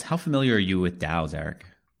DAOs. How familiar are you with DAOs, Eric?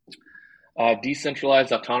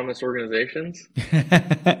 Decentralized autonomous organizations.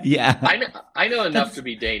 Yeah. I know enough to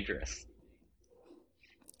be dangerous.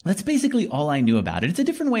 That's basically all I knew about it. It's a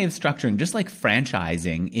different way of structuring, just like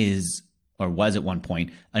franchising is, or was at one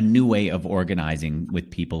point, a new way of organizing with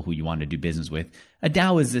people who you want to do business with. A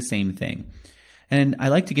DAO is the same thing. And I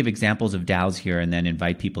like to give examples of DAOs here and then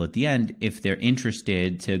invite people at the end, if they're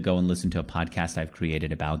interested, to go and listen to a podcast I've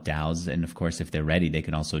created about DAOs. And of course, if they're ready, they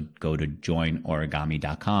can also go to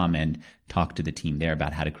joinorigami.com and talk to the team there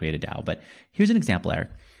about how to create a DAO. But here's an example, Eric.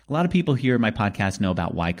 A lot of people here in my podcast know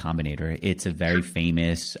about Y Combinator. It's a very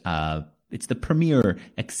famous, it's the premier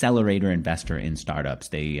accelerator investor in startups.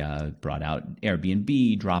 They brought out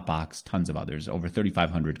Airbnb, Dropbox, tons of others, over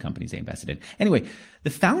 3,500 companies they invested in. Anyway, the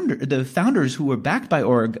founders who were backed by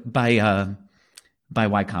Y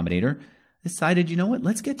Combinator, decided, you know what,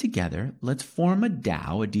 let's get together, let's form a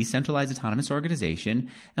DAO, a decentralized autonomous organization,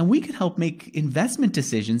 and we could help make investment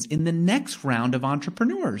decisions in the next round of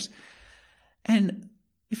entrepreneurs. And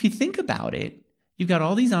if you think about it, you've got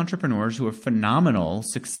all these entrepreneurs who are phenomenal,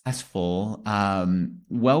 successful,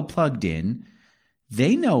 well plugged in.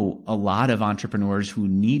 They know a lot of entrepreneurs who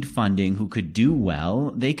need funding, who could do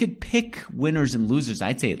well. They could pick winners and losers,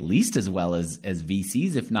 I'd say at least as well as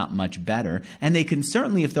VCs, if not much better. And they can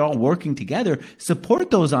certainly, if they're all working together, support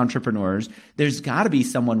those entrepreneurs. There's got to be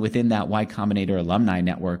someone within that Y Combinator alumni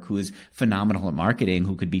network who is phenomenal at marketing,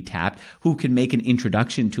 who could be tapped, who can make an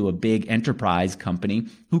introduction to a big enterprise company,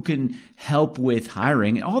 who can help with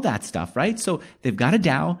hiring and all that stuff, right? So they've got a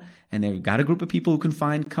DAO. And they've got a group of people who can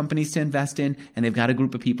find companies to invest in, and they've got a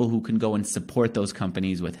group of people who can go and support those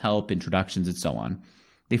companies with help, introductions, and so on.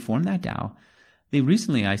 They formed that DAO. They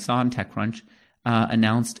recently, I saw on TechCrunch,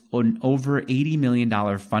 announced an over $80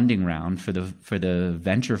 million funding round for the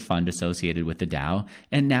venture fund associated with the DAO.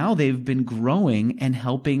 And now they've been growing and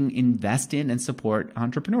helping invest in and support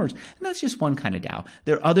entrepreneurs. And that's just one kind of DAO.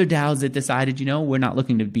 There are other DAOs that decided, we're not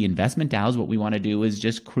looking to be investment DAOs. What we want to do is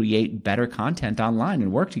just create better content online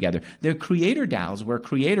and work together. There are creator DAOs where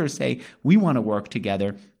creators say, we want to work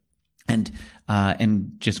together and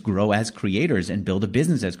just grow as creators and build a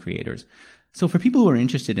business as creators. So for people who are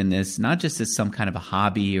interested in this, not just as some kind of a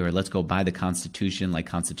hobby or let's go buy the Constitution like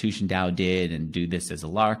Constitution DAO did and do this as a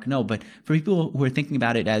lark, no, but for people who are thinking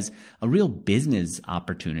about it as a real business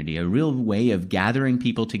opportunity, a real way of gathering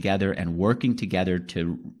people together and working together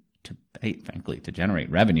to frankly, to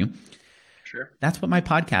generate revenue. Sure. That's what my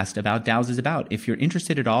podcast about DAOs is about. If you're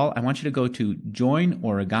interested at all, I want you to go to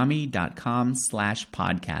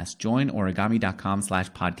joinorigami.com/podcast.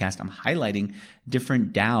 Joinorigami.com/podcast. I'm highlighting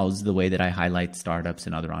different DAOs the way that I highlight startups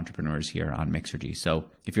and other entrepreneurs here on Mixergy.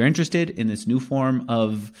 So if you're interested in this new form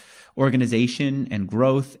of organization and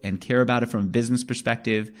growth and care about it from a business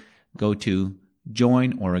perspective, go to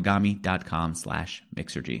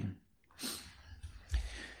joinorigami.com/Mixergy.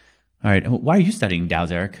 All right. Why are you studying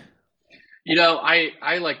DAOs, Eric?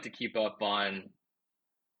 I like to keep up on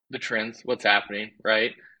the trends, what's happening,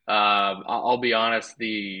 right? I'll be honest,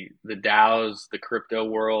 the DAOs, the crypto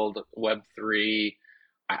world, Web3,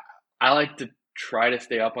 I like to try to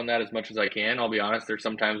stay up on that as much as I can. I'll be honest, there's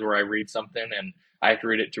sometimes where I read something and I have to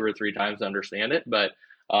read it 2 or 3 times to understand it. But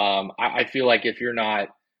I feel like if you're not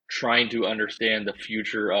trying to understand the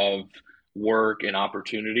future of work and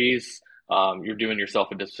opportunities, you're doing yourself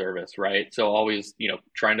a disservice, right? So always,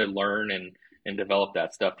 trying to learn and develop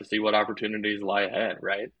that stuff to see what opportunities lie ahead,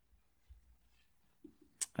 right?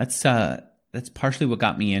 That's partially what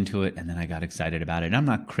got me into it, and then I got excited about it. And I'm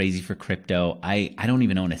not crazy for crypto. I don't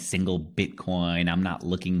even own a single Bitcoin. I'm not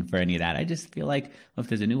looking for any of that. I just feel like if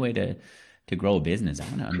there's a new way to grow a business, I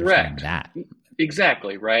want to understand that.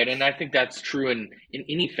 Exactly, right. And I think that's true in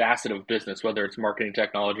any facet of business, whether it's marketing,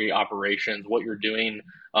 technology, operations, what you're doing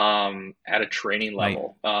at a training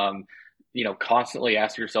level. Right. Constantly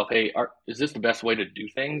ask yourself, hey, is this the best way to do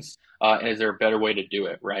things? And is there a better way to do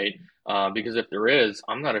it, right? Because if there is,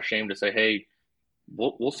 I'm not ashamed to say, hey,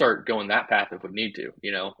 we'll start going that path if we need to.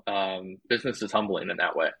 Business is humbling in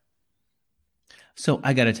that way. So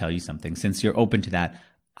I got to tell you something, since you're open to that.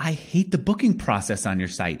 I hate the booking process on your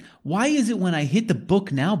site. Why is it when I hit the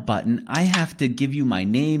book now button, I have to give you my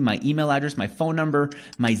name, my email address, my phone number,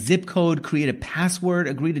 my zip code, create a password,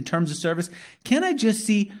 agree to terms of service? Can't I just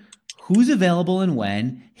see who's available and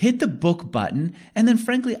when, hit the book button, and then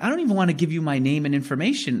frankly, I don't even want to give you my name and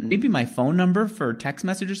information, maybe my phone number for text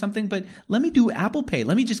message or something, but let me do Apple Pay.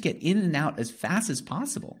 Let me just get in and out as fast as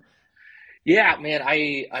possible. Yeah, man,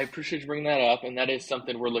 I appreciate you bringing that up, and that is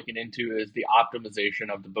something we're looking into is the optimization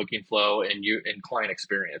of the booking flow and client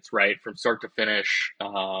experience, right, from start to finish,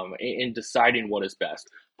 in deciding what is best.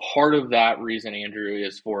 Part of that reason, Andrew,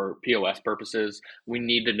 is for POS purposes. We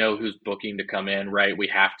need to know who's booking to come in, right? We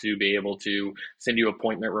have to be able to send you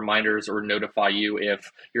appointment reminders or notify you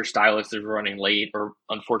if your stylist is running late or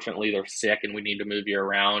unfortunately they're sick and we need to move you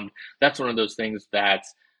around. That's one of those things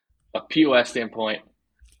that's a POS standpoint.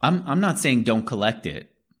 I'm not saying don't collect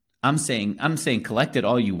it. I'm saying collect it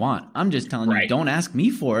all you want. I'm just telling you, don't ask me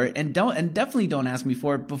for it, and definitely don't ask me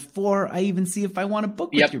for it before I even see if I want to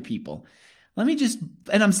book with your people. Let me just,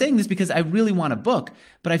 and I'm saying this because I really want to book,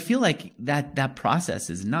 but I feel like that process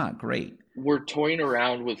is not great. We're toying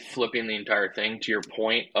around with flipping the entire thing to your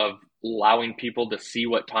point of allowing people to see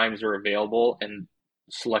what times are available and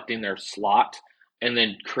selecting their slot and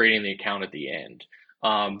then creating the account at the end.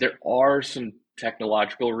 There are some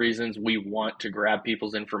technological reasons we want to grab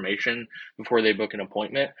people's information before they book an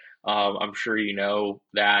appointment. I'm sure you know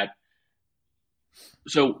that.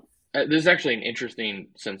 So This is actually an interesting,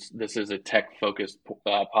 since this is a tech focused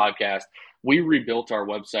podcast. We rebuilt our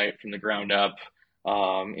website from the ground up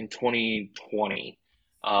in 2020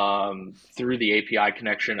 through the API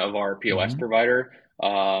connection of our POS Hmm. provider.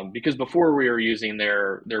 Because before we were using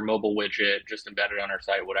their mobile widget just embedded on our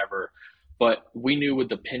site, whatever. But we knew with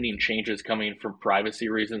the pending changes coming from privacy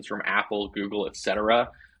reasons from Apple, Google, etc.,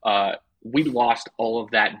 we lost all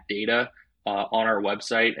of that data on our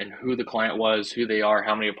website and who the client was, who they are,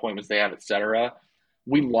 how many appointments they have, etc.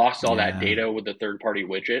 We lost all that Yeah. data with the third party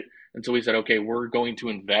widget. And so we said, okay, we're going to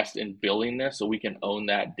invest in building this so we can own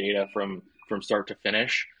that data from start to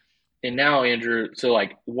finish. And now, Andrew, so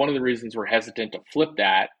like one of the reasons we're hesitant to flip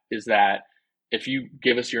that is that if you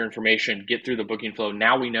give us your information, get through the booking flow,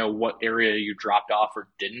 now we know what area you dropped off or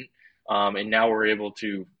didn't. And now we're able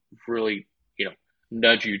to really,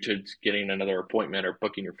 nudge you to getting another appointment or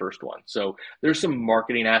booking your first one. So there's some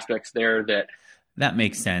marketing aspects there that. That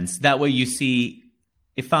makes sense. That way you see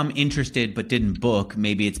if I'm interested but didn't book,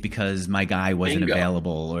 maybe it's because my guy wasn't Bingo.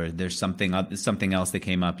 available or there's something else that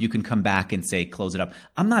came up. You can come back and say close it up.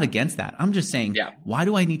 I'm not against that. I'm just saying, Yeah. why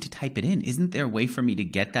do I need to type it in? Isn't there a way for me to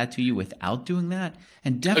get that to you without doing that?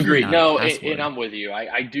 And definitely Agreed. not a No, and password. I'm with you.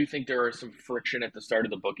 I do think there is some friction at the start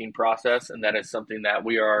of the booking process, and that is something that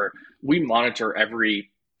we monitor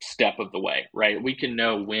every step of the way, right? We can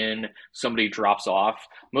know when somebody drops off.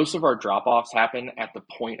 Most of our drop offs happen at the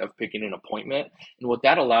point of picking an appointment. And what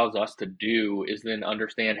that allows us to do is then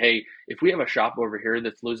understand, hey, if we have a shop over here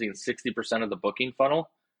that's losing 60% of the booking funnel,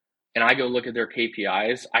 and I go look at their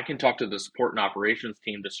KPIs, I can talk to the support and operations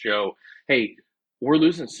team to show, hey, we're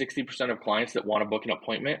losing 60% of clients that want to book an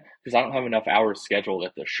appointment because I don't have enough hours scheduled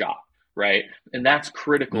at the shop, right? And that's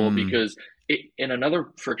critical Mm. because in another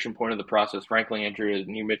friction point of the process, frankly, Andrew,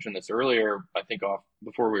 and you mentioned this earlier, I think off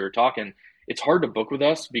before we were talking, it's hard to book with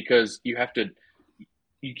us because you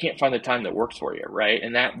can't find the time that works for you, right?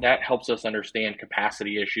 And that helps us understand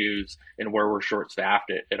capacity issues and where we're short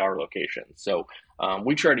staffed at our locations. So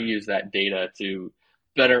we try to use that data to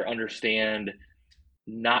better understand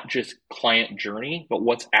not just client journey, but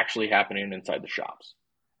what's actually happening inside the shops.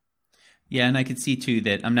 Yeah, and I could see too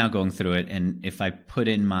that I'm now going through it, and if I put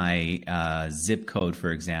in my zip code, for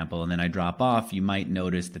example, and then I drop off, you might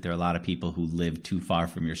notice that there are a lot of people who live too far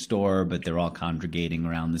from your store, but they're all congregating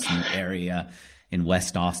around this new area in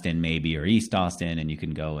West Austin, maybe, or East Austin, and you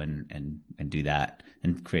can go and do that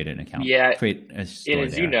and create an account, Yeah, create a and store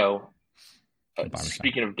as you there, know, a barbershop.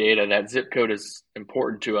 speaking of data, that zip code is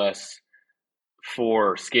important to us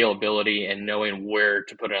for scalability and knowing where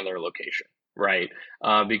to put another location, right?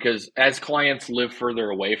 Because as clients live further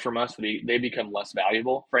away from us, they become less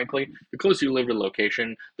valuable, frankly. The closer you live to the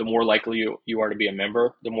location, the more likely you are to be a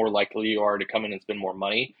member, the more likely you are to come in and spend more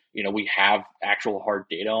money. We have actual hard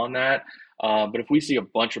data on that. But if we see a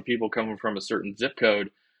bunch of people coming from a certain zip code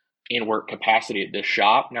and we're at capacity at this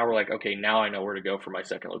shop, now we're like, okay, now I know where to go for my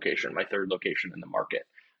second location, my third location in the market.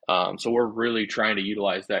 So we're really trying to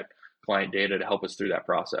utilize that client data to help us through that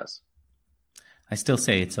process. I still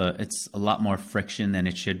say it's a lot more friction than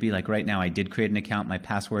it should be. Like right now, I did create an account. My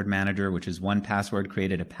password manager, which is 1Password,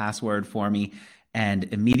 created a password for me, and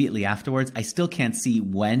immediately afterwards, I still can't see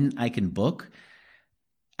when I can book.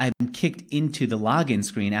 I'm kicked into the login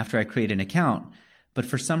screen after I create an account, but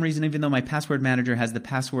for some reason, even though my password manager has the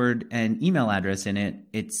password and email address in it,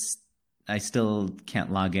 it's I still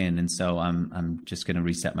can't log in, and so I'm just going to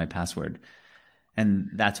reset my password. And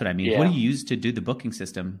that's what I mean. What do Yeah. you use to do the booking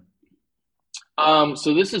system?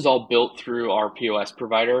 So this is all built through our POS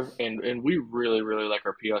provider, and we really, really like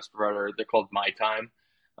our POS provider. They're called MyTime.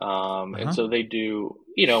 And Uh-huh. so they do,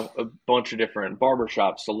 a bunch of different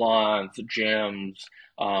barbershops, salons, gyms,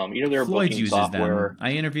 their Floyd's booking uses them. software.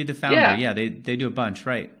 I interviewed the founder. Yeah. Yeah, they do a bunch,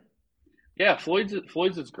 right? Yeah, Floyd's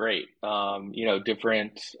is great.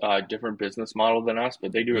 Different business model than us,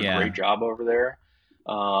 but they do a great Yeah. job over there.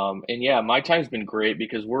 And yeah, my time's been great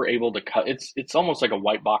because we're able to cut. It's almost like a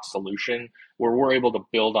white box solution where we're able to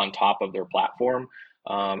build on top of their platform.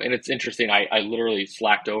 And it's interesting. I literally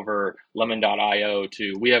slacked over Lemon.io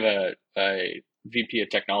to. We have a VP of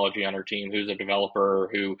technology on our team who's a developer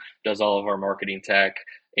who does all of our marketing tech,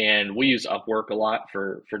 and we use Upwork a lot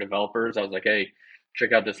for developers. I was like, hey,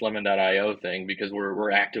 check out this lemon.io thing because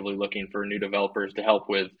we're actively looking for new developers to help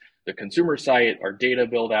with the consumer site, our data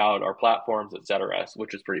build out, our platforms, et cetera,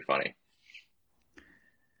 which is pretty funny.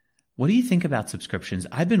 What do you think about subscriptions?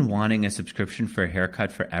 I've been wanting a subscription for a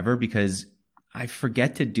haircut forever because I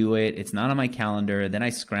forget to do it. It's not on my calendar. Then I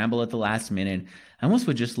scramble at the last minute. I almost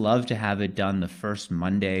would just love to have it done the first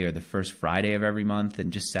Monday or the first Friday of every month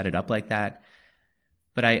and just set it up like that.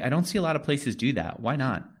 But I don't see a lot of places do that. Why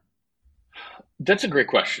not? That's a great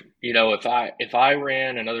question. If I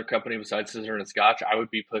ran another company besides Scissor and Scotch, I would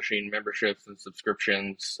be pushing memberships and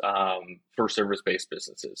subscriptions for service-based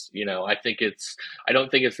businesses. I don't think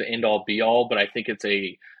it's the end all be all, but I think it's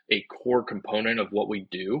a core component of what we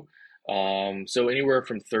do. So anywhere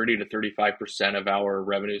from 30 to 35% of our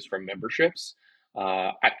revenues from memberships.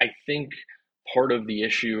 I think part of the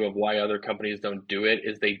issue of why other companies don't do it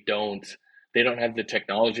is they don't have the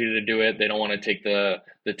technology to do it. They don't want to take the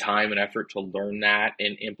time and effort to learn that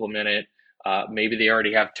and implement it. Maybe they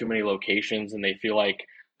already have too many locations and they feel like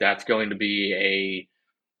that's going to be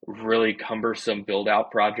a really cumbersome build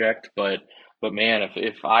out project. But man,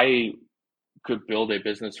 if I could build a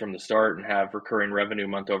business from the start and have recurring revenue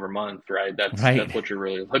month over month, right? That's Right. what you're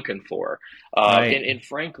really looking for. Right. And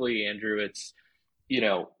frankly, Andrew,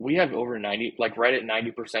 we have over 90, like right at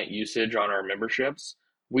 90% usage on our memberships.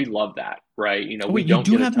 We love that, right? Oh, We wait, you don't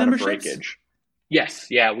do get a have ton of memberships? breakage. Yes,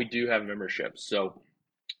 yeah, we do have memberships. So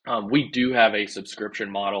we do have a subscription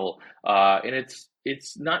model, and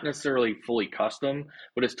it's not necessarily fully custom,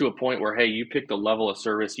 but it's to a point where hey, you pick the level of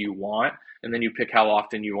service you want, and then you pick how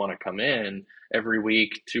often you want to come in every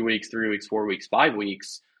week, 2 weeks, 3 weeks, 4 weeks, 5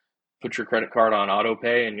 weeks. Put your credit card on auto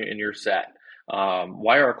pay, and you're set.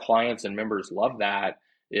 Why our clients and members love that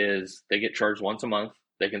is they get charged once a month.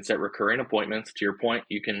 They can set recurring appointments. To your point,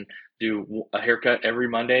 you can do a haircut every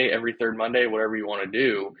Monday, every third Monday, whatever you want to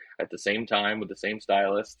do at the same time with the same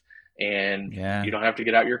stylist. And Yeah. you don't have to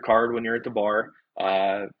get out your card when you're at the bar.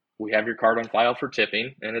 We have your card on file for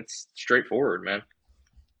tipping, and it's straightforward, man.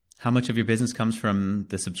 How much of your business comes from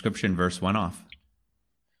the subscription versus one off?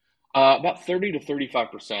 About 30 to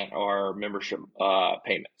 35% are membership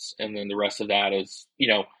payments. And then the rest of that is,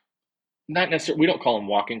 not necessarily, we don't call them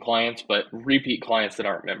walk-in clients, but repeat clients that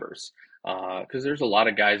aren't members. Because there's a lot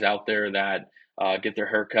of guys out there that get their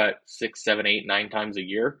haircut 6, 7, 8, 9 times a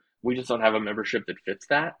year. We just don't have a membership that fits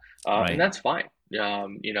that, and Right. that's fine. We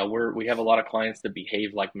have a lot of clients that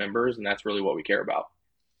behave like members, and that's really what we care about.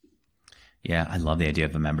 Yeah, I love the idea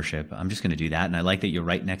of a membership. I'm just going to do that. And I like that you're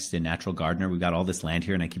right next to Natural Gardener. We've got all this land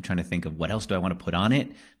here, and I keep trying to think of what else do I want to put on it,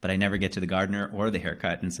 but I never get to the gardener or the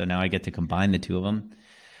haircut. And so now I get to combine the two of them.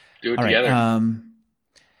 Do it All right. together.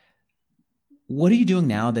 What are you doing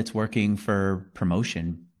now that's working for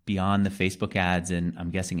promotion beyond the Facebook ads and I'm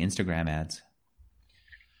guessing Instagram ads?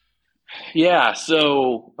 Yeah,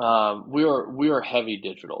 so we are heavy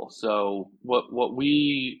digital. So what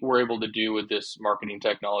we were able to do with this marketing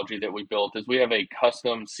technology that we built is we have a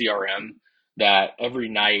custom CRM that every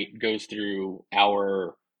night goes through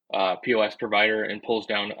our POS provider and pulls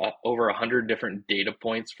down over 100 different data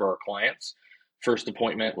points for our clients: first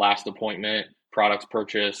appointment, last appointment, products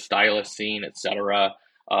purchased, stylist seen, etc.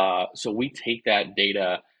 So we take that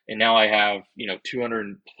data, and now I have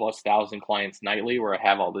 200 plus thousand clients nightly where I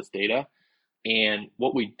have all this data, and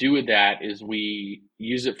what we do with that is we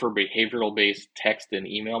use it for behavioral based text and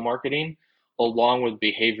email marketing, along with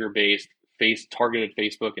behavior based face targeted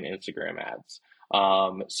Facebook and Instagram ads.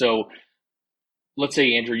 So let's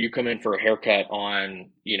say, Andrew, you come in for a haircut on,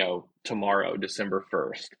 tomorrow, December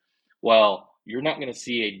 1st. Well, you're not going to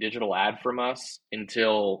see a digital ad from us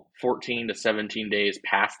until 14 to 17 days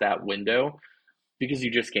past that window because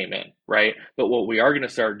you just came in, right? But what we are going to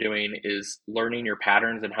start doing is learning your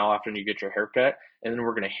patterns and how often you get your haircut. And then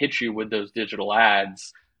we're going to hit you with those digital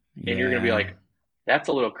ads. And you're going to be Yeah. like, that's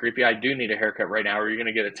a little creepy. I do need a haircut right now. Or you're going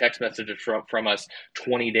to get a text message from us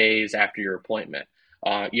 20 days after your appointment.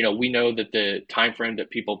 We know that the time frame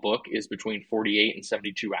that people book is between 48 and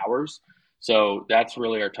 72 hours. So that's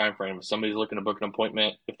really our time frame. If somebody's looking to book an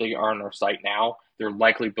appointment, if they are on our site now, they're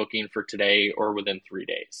likely booking for today or within 3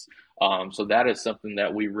 days. So that is something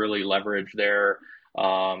that we really leverage there.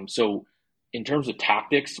 So in terms of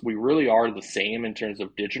tactics, we really are the same in terms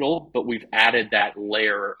of digital, but we've added that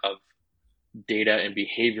layer of data and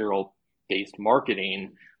behavioral based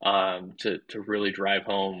marketing to really drive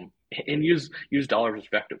home and use dollars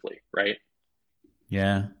effectively, right?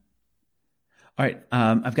 Yeah. All right.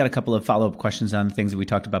 I've got a couple of follow up questions on things that we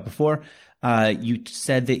talked about before. You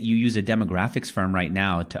said that you use a demographics firm right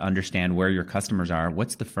now to understand where your customers are.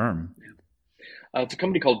 What's the firm? It's a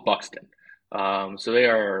company called Buxton. So they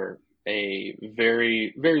are a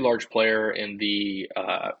very, very large player in the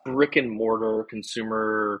brick and mortar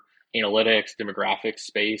consumer analytics demographics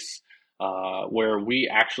space, where we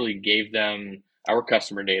actually gave them our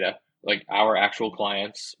customer data, like our actual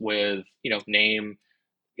clients with, name.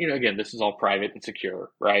 Again, this is all private and secure,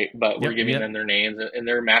 right? But we're Yep. giving them Yep. their names and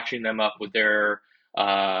they're matching them up with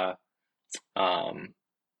uh, um,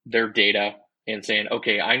 their data and saying,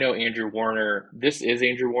 okay, I know Andrew Warner. This is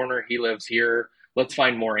Andrew Warner. He lives here. let's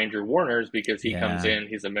find more Andrew Warners because he comes Yeah. in,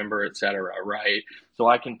 he's a member, et cetera, right? So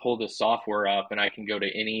I can pull this software up and I can go to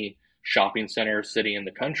any shopping center city in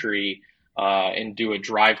the country and do a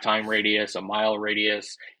drive time radius, a mile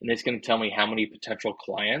radius, and it's going to tell me how many potential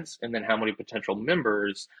clients and then how many potential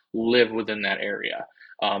members live within that area.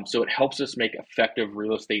 So it helps us make effective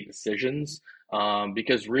real estate decisions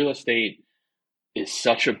because real estate is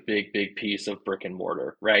such a big piece of brick and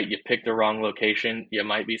mortar, right? You pick the wrong location, you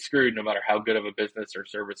might be screwed no matter how good of a business or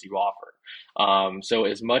service you offer. So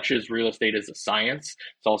as much as real estate is a science,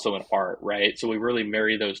 it's also an art, right? So we really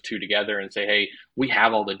marry those two together and say, hey, we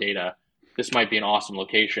have all the data. This might be an awesome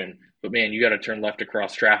location, but man, you got to turn left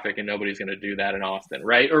across traffic and nobody's going to do that in Austin,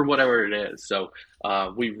 right? Or whatever it is. So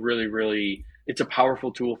we really, it's a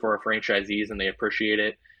powerful tool for our franchisees and they appreciate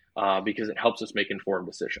it because it helps us make informed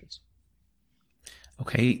decisions.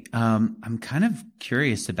 Okay. I'm kind of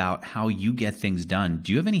curious about how you get things done.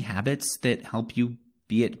 Do you have any habits that help you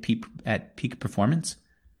be at peak performance?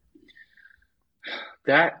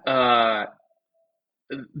 That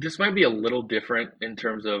this might be a little different in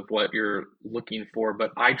terms of what you're looking for,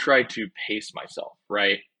 but I try to pace myself,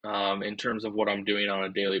 right? In terms of what I'm doing on a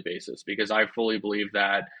daily basis, because I fully believe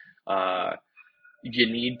that uh,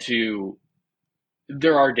 you need to,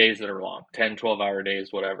 there are days that are long, 10, 12 hour days,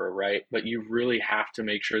 whatever, right? But you really have to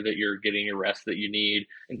make sure that you're getting your rest that you need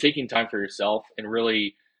and taking time for yourself and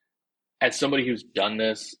really as somebody who's done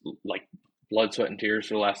this like blood, sweat, and tears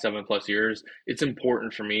for the last 7+ years, it's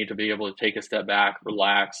important for me to be able to take a step back,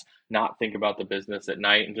 relax, not think about the business at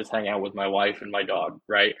night, and just hang out with my wife and my dog,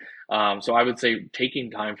 right? So I would say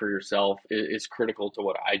taking time for yourself is critical to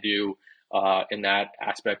what I do in that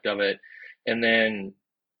aspect of it. And then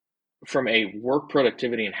from a work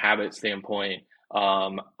productivity and habit standpoint,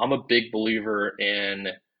 I'm a big believer in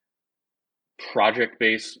project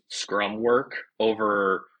based scrum work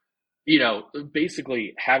over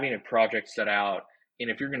basically having a project set out, and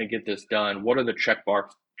if you're going to get this done, what are the check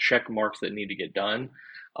marks that need to get done,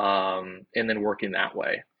 and then working that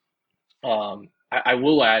way. I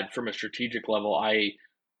will add, from a strategic level,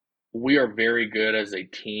 we are very good as a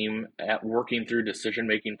team at working through decision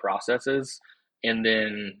making processes, and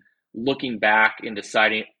then looking back and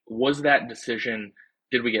deciding was that decision,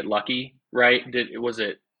 did we get lucky, right? Did was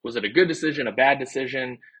it a good decision, a bad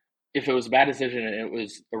decision? If it was a bad decision and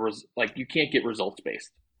like you can't get results based,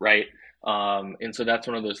 right? And so that's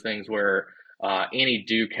one of those things where Annie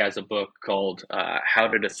Duke has a book called How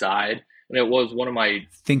to Decide, and it was one of my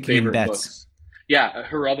Thinking in favorite bets. books. Yeah,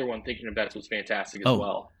 her other one, Thinking in Bets, was fantastic as Oh,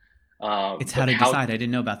 well. it's How But to Decide. I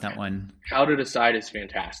didn't know about that one. How to Decide is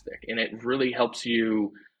fantastic, and it really helps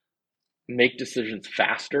you make decisions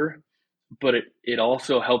faster. But it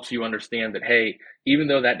also helps you understand that, hey, even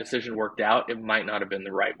though that decision worked out, it might not have been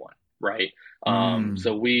the right one, right? Mm.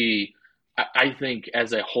 So I think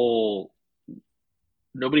as a whole,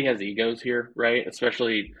 nobody has egos here, right?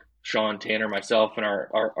 Especially Sean, Tanner, myself, and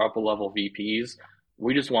our upper level VPs.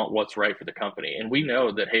 We just want what's right for the company. And we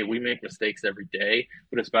know that, hey, we make mistakes every day,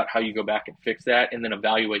 but it's about how you go back and fix that and then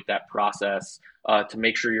evaluate that process to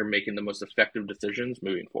make sure you're making the most effective decisions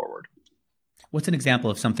moving forward. What's an example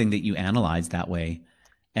of something that you analyzed that way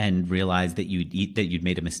and realized that you'd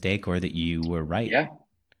made a mistake or that you were right? Yeah,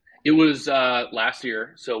 it was last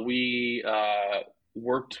year. So we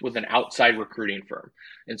worked with an outside recruiting firm.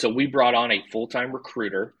 And so we brought on a full time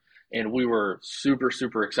recruiter, and we were super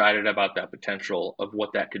excited about that potential of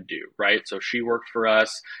what that could do, right? So she worked for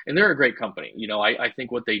us, and they're a great company. I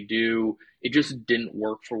think what they do, it just didn't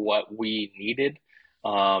work for what we needed.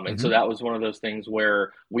 And so Hmm. that was one of those things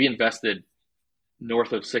where we invested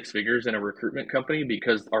north of 6 figures in a recruitment company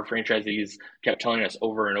because our franchisees kept telling us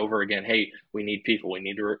over and over again, "Hey, we need people. We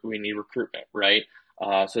need recruitment." Right.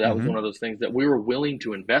 So that was one of Hmm. those things that we were willing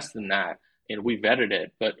to invest in that, and we vetted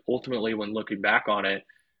it. But ultimately, when looking back on it,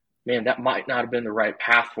 man, that might not have been the right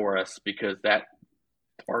path for us because that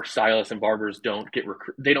our stylists and barbers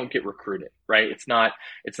they don't get recruited, right? It's not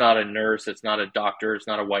a nurse, it's not a doctor, it's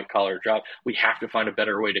not a white collar job. We have to find a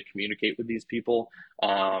better way to communicate with these people,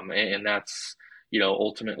 and that's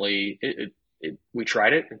ultimately we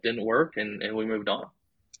tried it, it didn't work, and we moved on.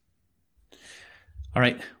 All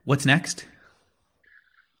right. What's next?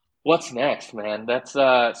 What's next, man? That's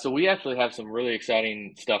so we actually have some really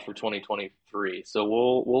exciting stuff for 2023. So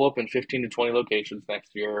we'll open 15 to 20 locations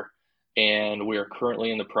next year, and we are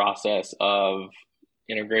currently in the process of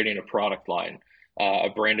integrating a product line, a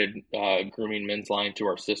branded grooming men's line to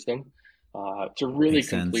our system to really Makes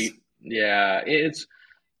sense. complete. Yeah, it's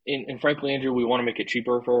and frankly, Andrew, we want to make it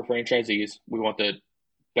cheaper for our franchisees. We want the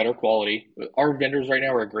better quality. Our vendors right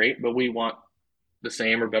now are great, but we want the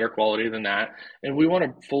same or better quality than that, and we want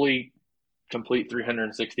to fully complete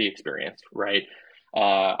 360 experience, right?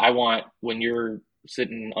 I want when you're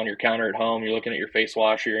sitting on your counter at home, you're looking at your face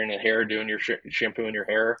wash, you're in the hair doing your shampooing your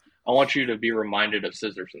hair. I want you to be reminded of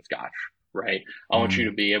scissors and scotch, right? I want you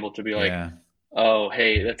to be able to be like, Yeah. oh,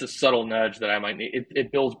 hey, that's a subtle nudge that I might need.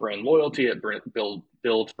 It builds brand loyalty,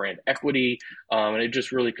 builds brand equity, and it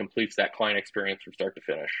just really completes that client experience from start to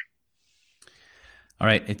finish. All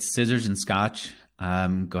right, it's scissors and scotch.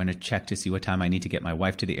 I'm going to check to see what time I need to get my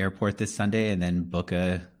wife to the airport this Sunday, and then book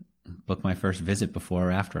my first visit before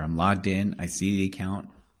or after. I'm logged in. I see the account.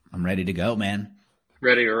 I'm ready to go, man.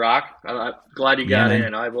 Ready to rock. I'm glad you got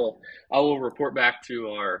in. I will report back to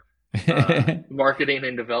our marketing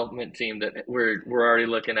and development team that we're already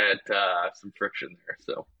looking at some friction there.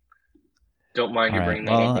 So don't mind you bringing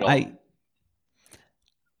that up at all.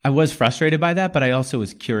 I was frustrated by that, but I also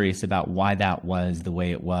was curious about why that was the way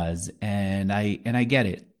it was. And I get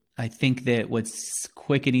it. I think that what's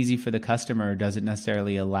quick and easy for the customer doesn't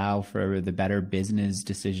necessarily allow for the better business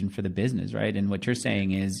decision for the business, right? And what you're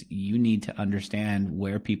saying is you need to understand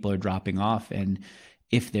where people are dropping off. And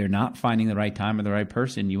if they're not finding the right time or the right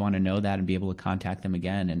person, you want to know that and be able to contact them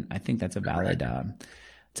again. And I think that's a valid,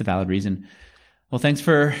 it's a valid reason. Well, thanks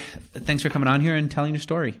for coming on here and telling your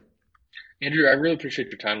story. Andrew, I really appreciate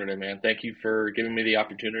your time today, man. Thank you for giving me the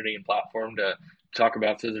opportunity and platform to talk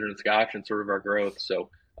about Scissors and Scotch and sort of our growth. So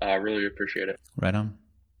I really appreciate it. Right on.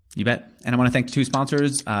 You bet. And I want to thank the two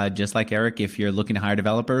sponsors. Just like Eric, if you're looking to hire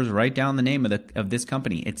developers, write down the name of this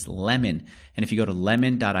company. It's Lemon. And if you go to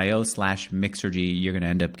lemon.io/Mixergy, you're going to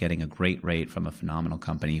end up getting a great rate from a phenomenal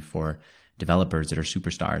company for developers that are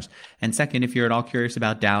superstars. And second, if you're at all curious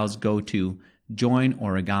about DAOs, go to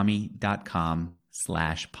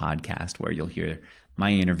joinorigami.com/podcast, where you'll hear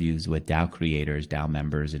my interviews with DAO creators, DAO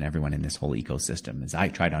members, and everyone in this whole ecosystem as I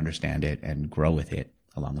try to understand it and grow with it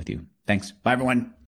along with you. Thanks. Bye, everyone.